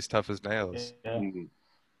Kelly's Tough as Nails. Yeah.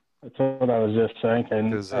 That's what I was just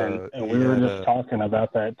thinking, and we were just talking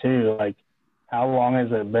about that too. Like, how long has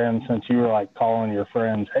it been since you were like calling your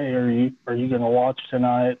friends, "Hey, are you gonna watch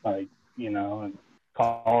tonight?" Like, you know, and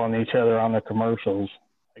calling each other on the commercials.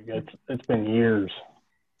 Like, it's been years.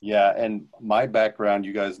 Yeah, and my background,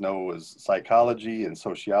 you guys know, is psychology and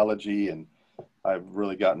sociology, and I've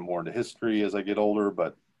really gotten more into history as I get older.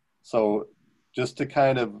 But so just to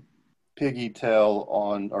kind of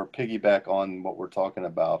piggyback on what we're talking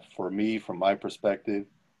about, for me, from my perspective,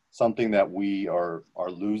 something that we are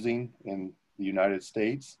losing in the United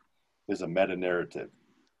States is a meta narrative.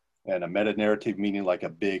 And a meta narrative meaning like a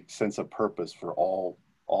big sense of purpose for all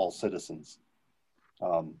citizens.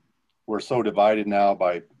 We're so divided now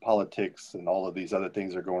by politics and all of these other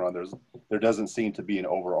things that are going on. There doesn't seem to be an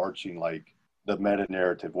overarching, like, the meta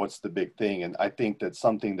narrative. What's the big thing? And I think that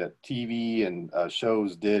something that TV and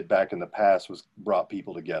shows did back in the past was brought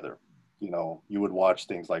people together. You know, you would watch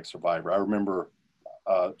things like Survivor. I remember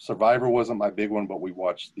Survivor wasn't my big one, but we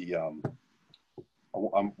watched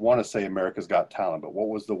I want to say America's Got Talent, but what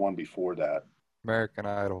was the one before that? American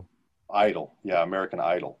Idol. Yeah, American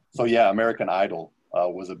Idol. So yeah, American Idol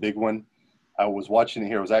was a big one. I was watching it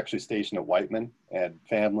here. I was actually stationed at Whiteman, and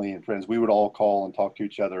family and friends, we would all call and talk to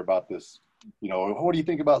each other about this. You know, what do you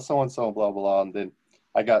think about so-and-so, and blah, blah, blah. And then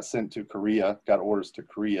I got sent to Korea, got orders to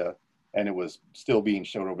Korea, and it was still being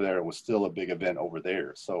shown over there. It was still a big event over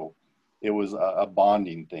there. So it was a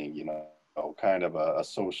bonding thing, you know, kind of a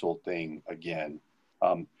social thing again.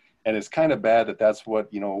 And it's kind of bad that that's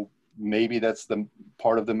what, you know, maybe that's the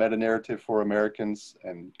part of the meta narrative for Americans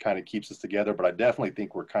and kind of keeps us together. But I definitely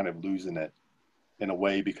think we're kind of losing it in a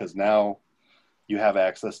way, because now you have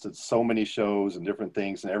access to so many shows and different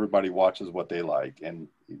things, and everybody watches what they like. And,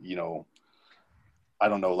 you know, I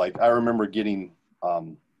don't know, like I remember getting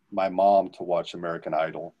my mom to watch American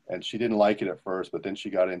Idol, and she didn't like it at first, but then she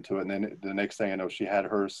got into it. And then the next thing I know, she had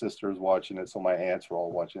her sisters watching it. So my aunts were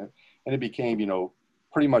all watching it, and it became, you know,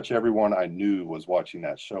 pretty much everyone I knew was watching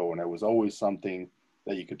that show. And it was always something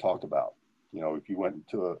that you could talk about. You know, if you went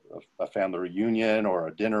to a family reunion or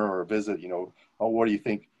a dinner or a visit, you know, oh, what do you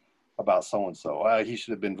think about so-and-so? He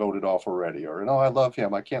should have been voted off already. Or, no, I love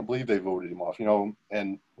him. I can't believe they voted him off, you know.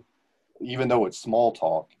 And even though it's small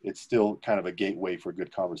talk, it's still kind of a gateway for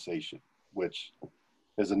good conversation, which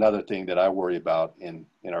is another thing that I worry about in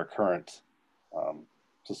our current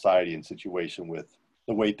society and situation with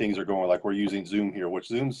the way things are going. Like we're using Zoom here,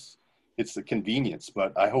 which it's the convenience,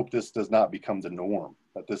 but I hope this does not become the norm,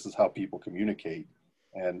 that this is how people communicate.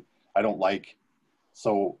 And I don't like,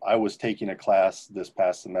 so I was taking a class this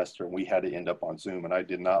past semester and we had to end up on Zoom, and I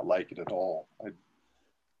did not like it at all.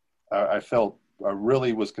 I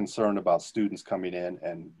really was concerned about students coming in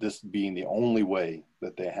and this being the only way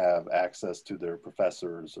that they have access to their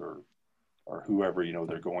professors or whoever, you know,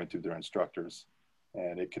 they're going through, their instructors.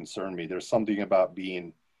 And it concerned me. There's something about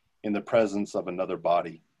being in the presence of another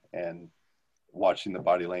body, and watching the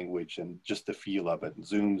body language and just the feel of it.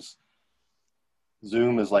 Zoom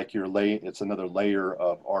is like it's another layer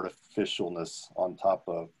of artificialness on top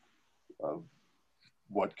of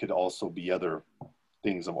what could also be other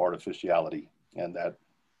things of artificiality. And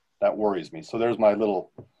that worries me. So there's my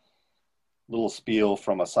little spiel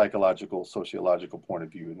from a psychological, sociological point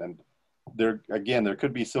of view. And then there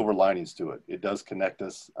could be silver linings to it. It does connect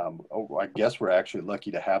us. I guess we're actually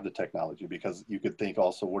lucky to have the technology, because you could think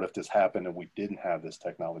also, what if this happened and we didn't have this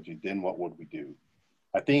technology? Then what would we do?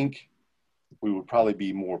 I think we would probably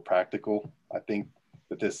be more practical. I think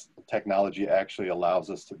that this technology actually allows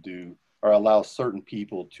us to do, or allows certain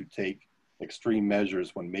people to take extreme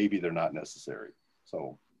measures when maybe they're not necessary.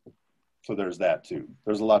 So there's that too.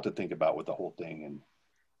 There's a lot to think about with the whole thing. And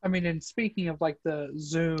I mean, and speaking of like the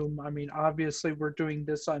Zoom, I mean, obviously we're doing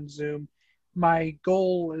this on Zoom. My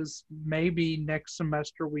goal is maybe next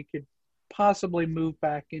semester we could possibly move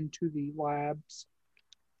back into the labs,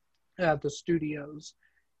 the studios.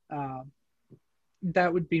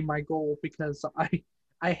 That would be my goal, because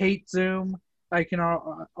I hate Zoom. I can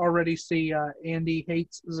already see Andy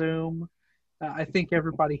hates Zoom. I think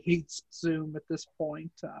everybody hates Zoom at this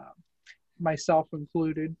point, myself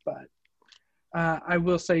included. But I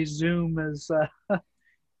will say Zoom is,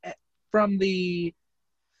 from the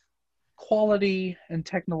quality and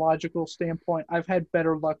technological standpoint, I've had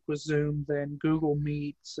better luck with Zoom than Google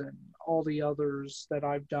Meets and all the others that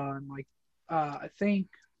I've done. Like, I think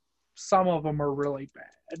some of them are really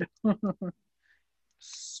bad.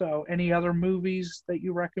 So, any other movies that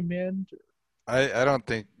you recommend? I don't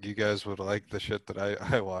think you guys would like the shit that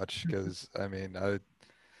I watch, because I mean,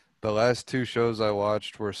 the last two shows I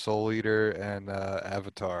watched were Soul Eater and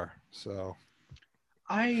Avatar, so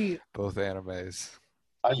I both animes.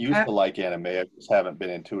 I used to like anime. I just haven't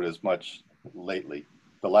been into it as much lately.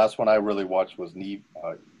 The last one I really watched was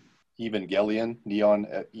Evangelion, Neon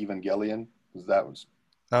Evangelion. Was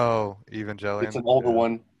Oh, It's Evangelion. an older Yeah.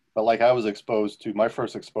 one, but like I was exposed to, my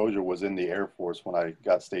first exposure was in the Air Force when I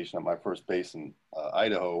got stationed at my first base in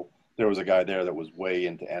Idaho. There was a guy there that was way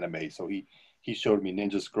into anime, so he showed me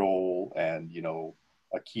Ninja Scroll and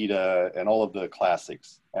Akita and all of the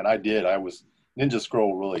classics, and Ninja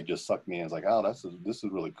Scroll really just sucked me in. It's like, oh, this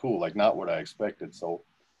is really cool, like not what I expected. So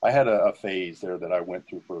I had a phase there that I went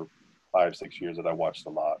through for 5-6 years that I watched a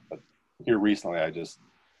lot, but here recently I just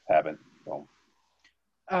haven't. So.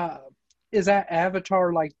 uh, is that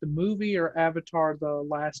Avatar like the movie, or Avatar: The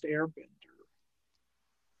Last Airbender?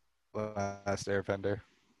 Last Airbender.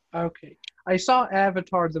 Okay, I saw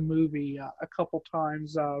Avatar the movie a couple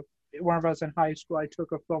times. When I was in high school, I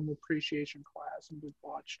took a film appreciation class and we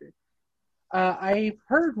watched it. I've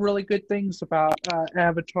heard really good things about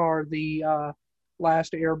Avatar: The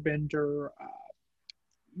Last Airbender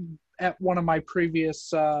at one of my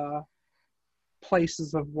previous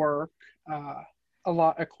places of work.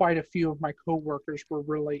 Quite a few of my coworkers were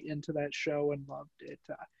really into that show and loved it.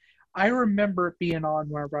 I remember it being on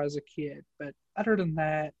when I was a kid, but other than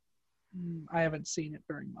that, I haven't seen it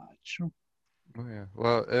very much. Oh yeah.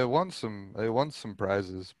 Well, it won some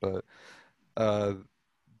prizes, but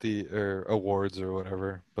or awards or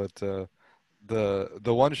whatever. But the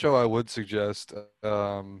one show I would suggest,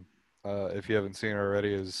 if you haven't seen it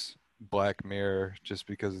already, is Black Mirror, just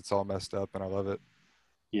because it's all messed up and I love it.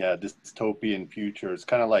 Yeah, dystopian future. It's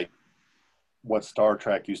kind of like what Star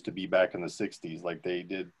Trek used to be back in the 60s. Like they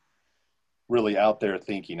did really out there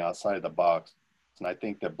thinking outside the box. And I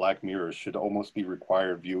think that Black Mirror should almost be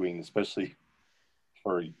required viewing, especially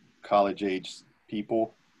for college age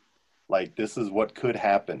people. Like, this is what could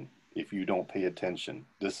happen if you don't pay attention.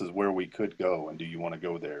 This is where we could go. And do you want to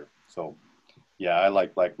go there? So, yeah, I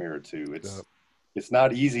like Black Mirror too. Yep. It's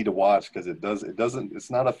not easy to watch because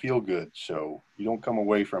it's not a feel good show. You don't come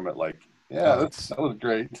away from it like, yeah, that was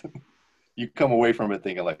great. You come away from it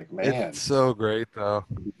thinking like, man, It's so great though.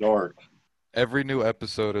 dark. Every new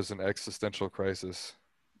episode is an existential crisis.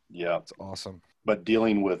 Yeah, It's awesome. but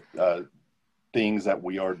dealing with things that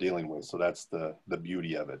we are dealing with. So that's the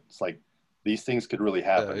beauty of it. It's like these things could really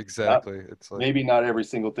happen. Yeah, exactly. It's like Maybe not every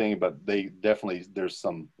single thing, but there's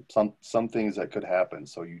some things that could happen.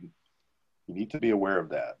 So you need to be aware of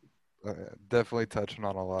that. definitely touching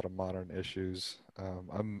on a lot of modern issues.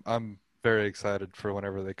 I'm very excited for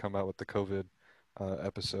whenever they come out with the COVID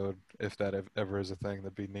episode, if that ever is a thing.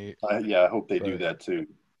 That'd be neat. I hope they do But- that too.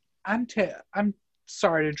 I'm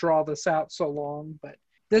sorry to draw this out so long, but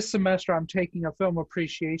this semester I'm taking a film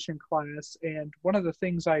appreciation class, and one of the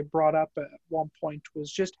things I brought up at one point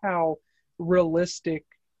was just how realistic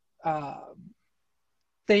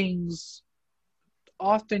things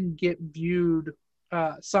often get viewed.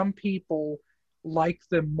 Some people like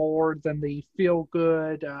them more than the feel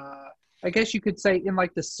good. I guess you could say in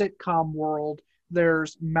like the sitcom world,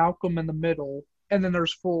 there's Malcolm in the Middle, and then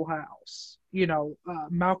there's Full House.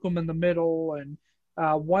 Malcolm in the Middle, and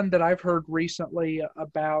one that I've heard recently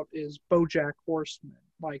about is BoJack Horseman.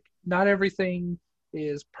 Like, not everything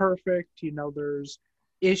is perfect. There's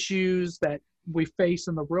issues that we face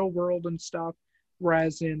in the real world and stuff.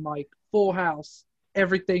 Whereas in like Full House,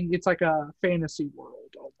 everything, it's like a fantasy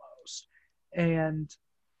world almost. And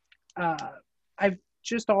I've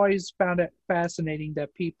just always found it fascinating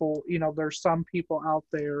that people, there's some people out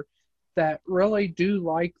there that really do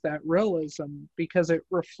like that realism because it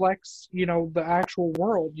reflects, the actual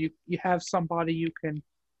world. You have somebody you can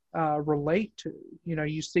relate to.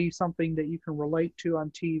 You see something that you can relate to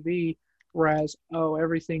on TV, whereas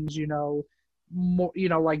everything's more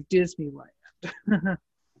like Disneyland.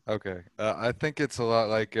 Okay. I think it's a lot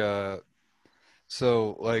like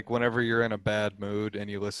so like whenever you're in a bad mood and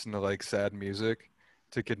you listen to like sad music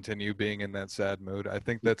to continue being in that sad mood, I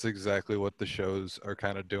think that's exactly what the shows are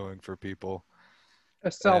kind of doing for people. A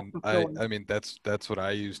And self-fulfilling I mean that's what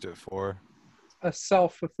I used it for. a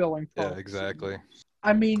self-fulfilling Yeah, prophecy. exactly.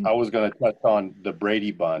 I mean, I was going to touch on the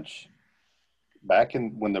Brady Bunch. Back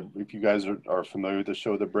in if you guys are familiar with the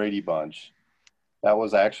show, the Brady Bunch, that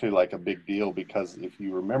was actually like a big deal because if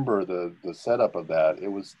you remember the setup of that, it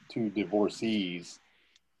was two divorcees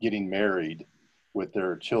getting married with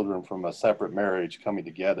their children from a separate marriage coming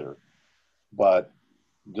together. But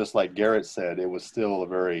just like Garrett said, it was still a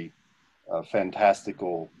very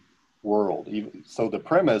fantastical world. So the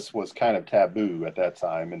premise was kind of taboo at that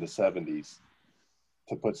time in the 70s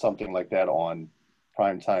to put something like that on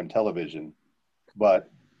primetime television. But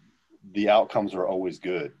the outcomes are always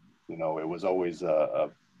good. It was always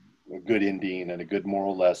a good ending and a good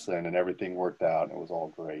moral lesson, and everything worked out and it was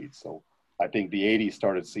all great. So I think the 80s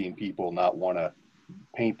started seeing people not want to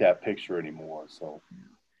paint that picture anymore. So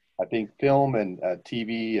I think film and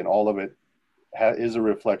TV and all of it is a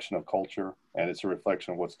reflection of culture, and it's a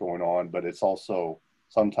reflection of what's going on, but it's also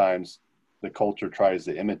sometimes the culture tries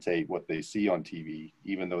to imitate what they see on TV,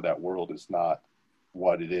 even though that world is not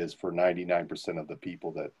what it is for 99% of the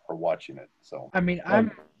people that are watching it. So I mean,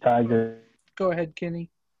 Tiger. Go ahead, Kenny.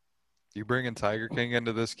 You bringing Tiger King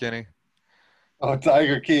into this, Kenny? Oh,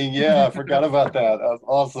 Tiger King. Yeah, I forgot about that. That was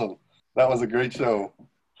awesome. That was a great show.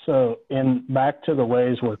 So in back to the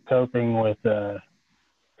ways we're coping with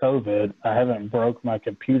COVID, I haven't broke my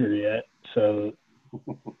computer yet. So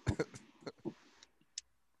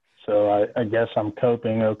I guess I'm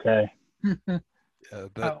coping okay. Yeah,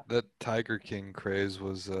 that Tiger King craze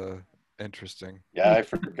was interesting. Yeah, I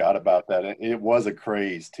forgot about that. It was a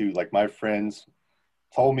craze too. Like my friends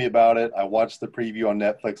told me about it. I watched the preview on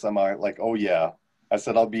Netflix. I'm like, oh yeah. I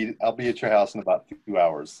said I'll be at your house in about 2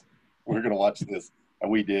 hours. We're gonna watch this, and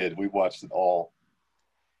we did. We watched it all.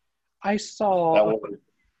 I saw.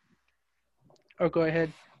 Oh, go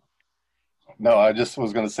ahead. No, I just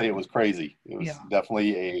was gonna say it was crazy. It was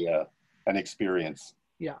definitely an experience.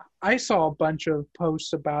 Yeah, I saw a bunch of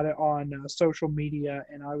posts about it on social media,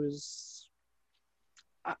 and I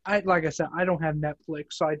like I said, I don't have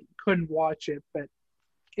Netflix, so I couldn't watch it, but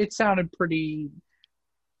it sounded pretty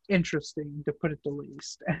interesting, to put it the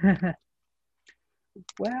least.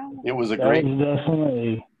 Well, it was that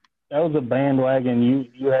was a bandwagon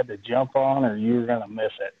you had to jump on, or you were gonna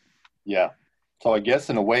miss it. Yeah. So I guess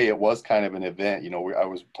in a way it was kind of an event. I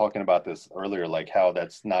was talking about this earlier, like how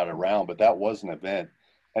that's not around, but that was an event,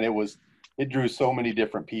 and it drew so many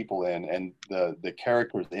different people in, and the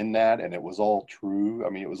characters in that, and it was all true. I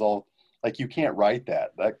mean, it was all like, you can't write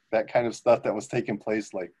that kind of stuff that was taking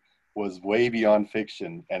place, like, was way beyond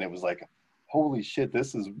fiction. And it was like, holy shit,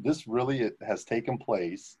 this really has taken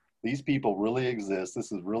place. These people really exist.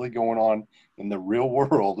 This is really going on in the real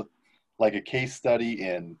world, like a case study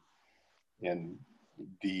in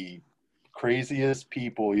the craziest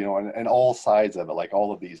people, and all sides of it, like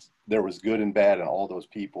all of these, there was good and bad in all those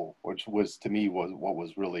people, which was, to me, was what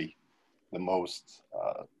was really the most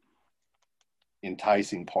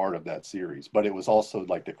enticing part of that series. But it was also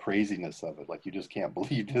like the craziness of it, like you just can't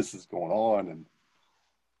believe this is going on. And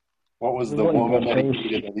what was the woman that he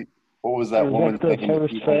hated? What was that woman the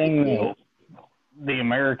first thing that the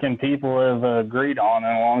American people have agreed on in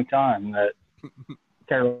a long time, that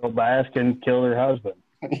Carol Baskin killed her husband.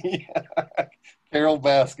 Yeah. Carol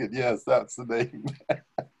Baskin, yes, that's the name.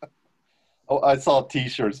 Oh, I saw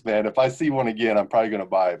T-shirts, man. If I see one again, I'm probably going to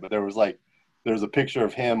buy it. But there's a picture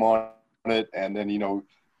of him on it, and then,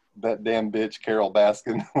 that damn bitch, Carol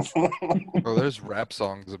Baskin. Oh, there's rap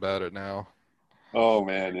songs about it now. Oh,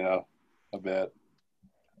 man, yeah, I bet.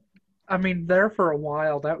 I mean, there for a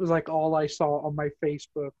while, that was like all I saw on my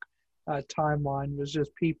Facebook timeline was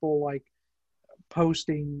just people like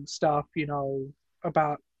posting stuff,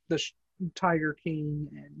 about the Tiger King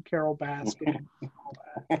and Carol Baskin and all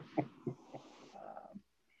that.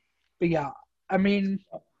 But yeah, I mean,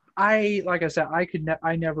 like I said,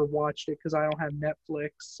 I never watched it because I don't have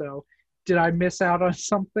Netflix. So, did I miss out on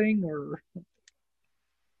something or?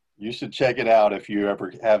 You should check it out if you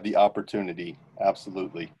ever have the opportunity.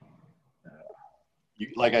 Absolutely.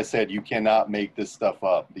 Like I said, you cannot make this stuff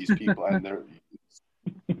up. These people, and they're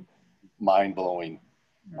mind blowing,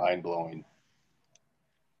 mind blowing.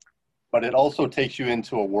 But it also takes you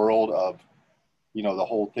into a world of, the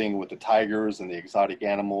whole thing with the tigers and the exotic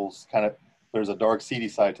animals. Kind of, there's a dark, seedy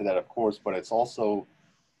side to that, of course, but it's also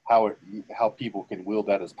how people can wield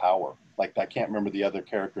that as power. Like, I can't remember the other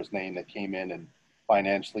character's name that came in and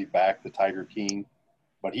financially backed the Tiger King,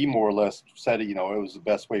 but he more or less said it was the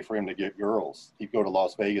best way for him to get girls. He'd go to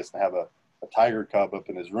Las Vegas and have a tiger cub up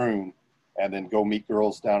in his room and then go meet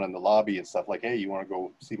girls down in the lobby and stuff like, hey, you want to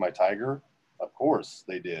go see my tiger? Of course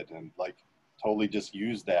they did. And like totally just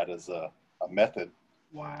used that as a method.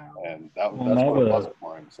 Wow. And that's what it was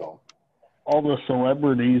for him. So all the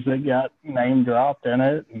celebrities that got name dropped in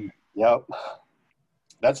it. Yep.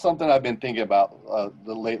 That's something I've been thinking about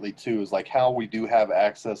lately too, is like how we do have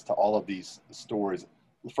access to all of these stories.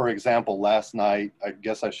 For example, last night, I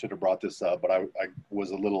guess I should have brought this up, but I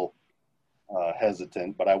was a little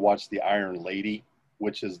hesitant, but I watched The Iron Lady,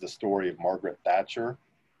 which is the story of Margaret Thatcher.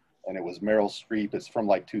 And it was Meryl Streep. It's from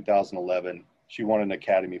like 2011. She won an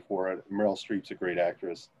Academy for it. Meryl Streep's a great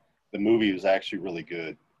actress. The movie was actually really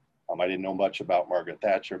good. I didn't know much about Margaret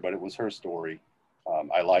Thatcher, but it was her story.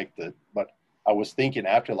 I liked it. But I was thinking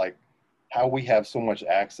after, like, how we have so much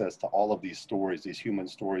access to all of these stories, these human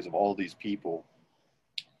stories of all of these people.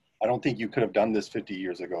 I don't think you could have done this 50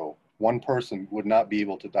 years ago. One person would not be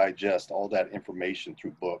able to digest all that information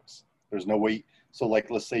through books. There's no way. So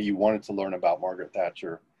like, let's say you wanted to learn about Margaret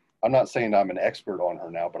Thatcher. I'm not saying I'm an expert on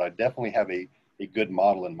her now, but I definitely have a good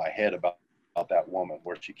model in my head about that woman,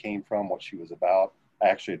 where she came from, what she was about. I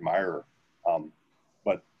actually admire her.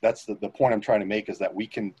 But that's the point I'm trying to make, is that we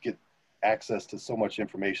can get access to so much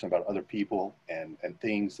information about other people and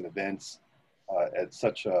things and events at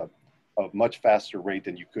such a much faster rate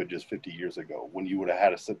than you could just 50 years ago, when you would have had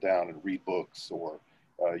to sit down and read books or,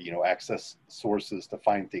 access sources to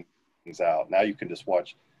find things out. Now you can just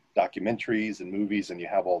watch documentaries and movies and you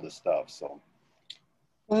have all this stuff. So,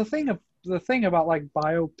 well, the thing about like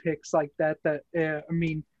biopics like that, I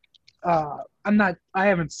mean, I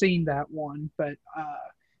haven't seen that one, but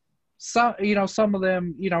some of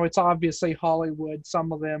them, it's obviously Hollywood.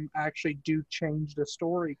 Some of them actually do change the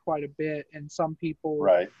story quite a bit, and some people,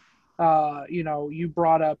 right. You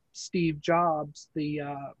brought up Steve Jobs, the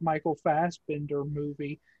Michael Fassbender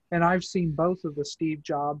movie, and I've seen both of the Steve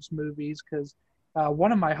Jobs movies because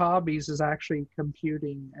one of my hobbies is actually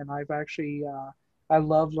computing, and I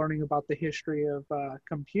love learning about the history of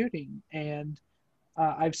computing, and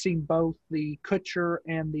I've seen both the Kutcher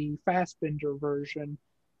and the Fassbender version,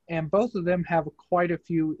 and both of them have quite a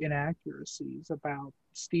few inaccuracies about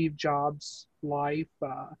Steve Jobs' life.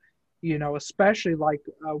 Especially like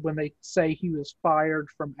when they say he was fired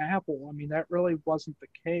from Apple. I mean, that really wasn't the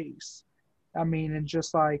case. I mean, and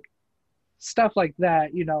just like stuff like that,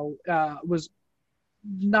 was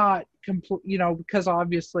not complete, because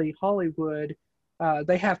obviously Hollywood,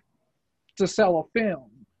 they have to sell a film.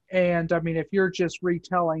 And I mean, if you're just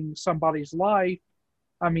retelling somebody's life,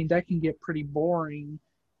 I mean, that can get pretty boring.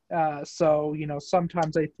 So,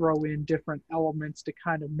 sometimes they throw in different elements to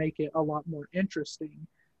kind of make it a lot more interesting,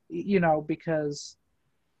 because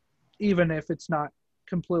even if it's not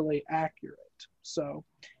completely accurate. So,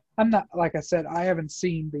 I'm not, like I said, I haven't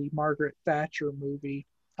seen the Margaret Thatcher movie.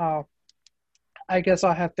 I guess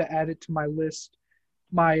I'll have to add it to my list,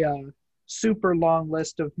 my super long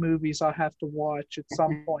list of movies I have to watch at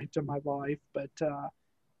some point in my life. But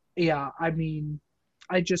yeah, I mean,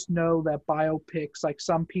 I just know that biopics, like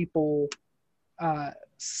some people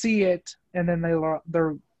see it and then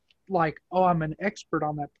they're like, oh, I'm an expert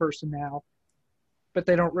on that person now. But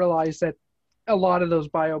they don't realize that a lot of those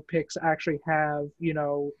biopics actually have,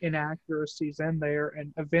 inaccuracies in there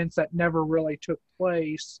and events that never really took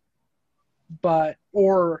place,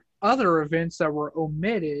 or other events that were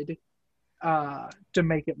omitted to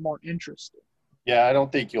make it more interesting. Yeah, I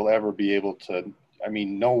don't think you'll ever be able to. I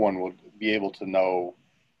mean, no one will be able to know.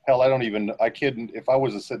 Hell, I couldn't, if I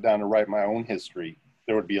was to sit down and write my own history,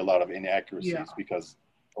 there would be a lot of inaccuracies because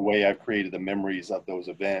the way I've created the memories of those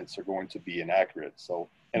events are going to be inaccurate. So,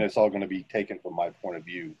 and it's all going to be taken from my point of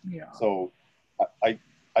view. Yeah. So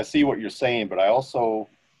I see what you're saying, but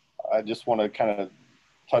I just want to kind of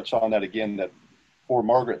touch on that again, that for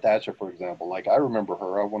Margaret Thatcher, for example, like I remember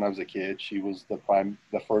her when I was a kid. She was the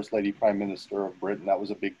first lady prime minister of Britain. That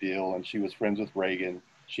was a big deal. And she was friends with Reagan.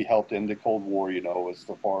 She helped end the Cold War, as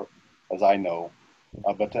far as I know.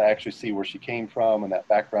 But to actually see where she came from and that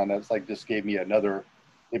background, that's like just gave me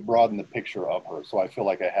it broadened the picture of her. So I feel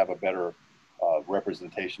like I have a better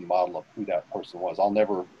representation model of who that person was. I'll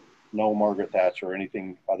never know Margaret Thatcher or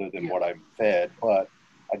anything other than what I'm fed, but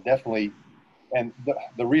I definitely, and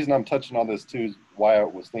the reason I'm touching on this too is why I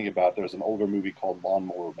was thinking about, there's an older movie called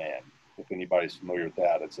Lawnmower Man, if anybody's familiar with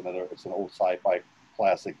that. It's an old sci-fi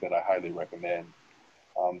classic that I highly recommend.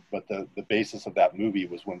 But the basis of that movie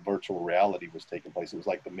was when virtual reality was taking place. It was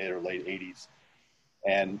like the mid or late 80s.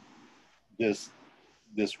 And this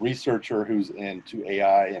researcher who's into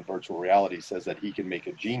AI and virtual reality says that he can make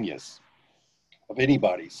a genius of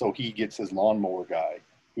anybody. So he gets his lawnmower guy,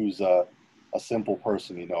 who's a simple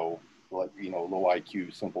person, low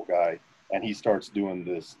IQ, simple guy. And he starts doing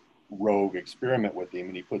this rogue experiment with him,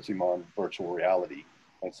 and he puts him on virtual reality.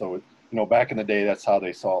 And so, back in the day, that's how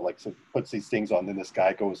they saw it. Like, so puts these things on, then this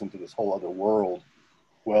guy goes into this whole other world.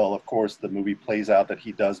 Well, of course, the movie plays out that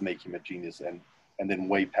he does make him a genius. And then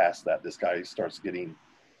way past that, this guy starts getting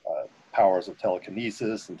powers of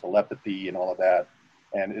telekinesis and telepathy and all of that.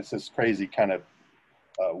 And it's this crazy kind of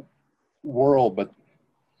world. But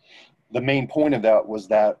the main point of that was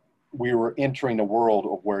that we were entering a world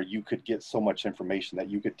of where you could get so much information that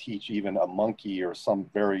you could teach even a monkey or some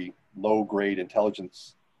very low grade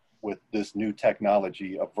intelligence with this new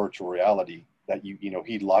technology of virtual reality, that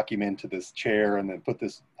he'd lock him into this chair and then put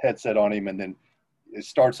this headset on him. And then it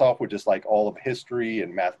starts off with just like all of history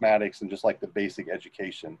and mathematics and just like the basic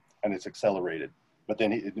education, and it's accelerated, but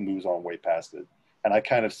then it moves on way past it. And I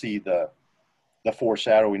kind of see the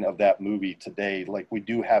foreshadowing of that movie today. Like, we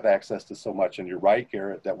do have access to so much, and you're right,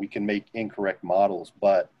 Garrett, that we can make incorrect models,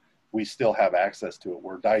 but we still have access to it.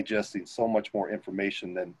 We're digesting so much more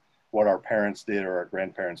information than what our parents did or our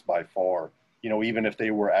grandparents by far. Even if they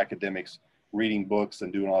were academics reading books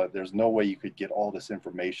and doing all that, there's no way you could get all this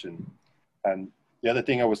information. And the other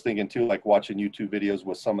thing I was thinking too, like watching YouTube videos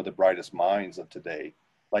with some of the brightest minds of today.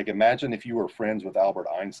 Like, imagine if you were friends with Albert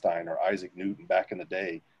Einstein or Isaac Newton back in the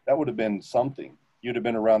day. That would have been something. You'd have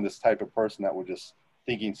been around this type of person that was just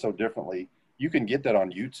thinking so differently. You can get that on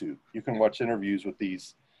YouTube. You can watch interviews with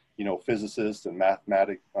these, physicists and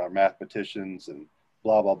mathematicians and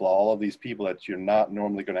blah, blah, blah, all of these people that you're not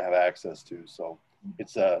normally going to have access to. So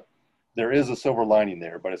there is a silver lining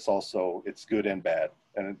there, but it's good and bad.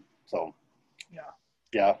 And so,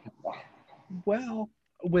 yeah. Well,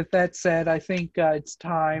 with that said, I think it's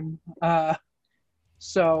time.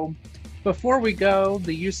 So before we go,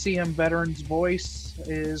 the UCM Veterans Voice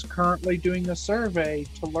is currently doing a survey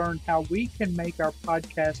to learn how we can make our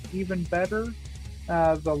podcast even better.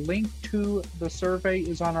 The link to the survey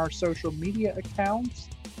is on our social media accounts.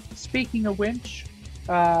 Speaking of which,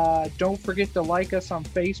 don't forget to like us on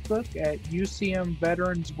Facebook at UCM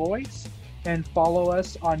Veterans Voice and follow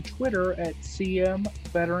us on Twitter at CM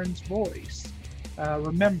Veterans Voice.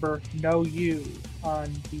 Remember, know you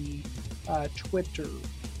on the Twitter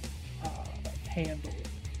handle.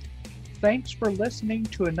 Thanks for listening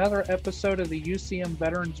to another episode of the UCM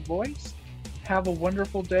Veterans Voice. Have a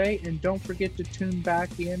wonderful day, and don't forget to tune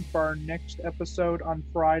back in for our next episode on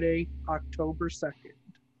Friday, October 2nd.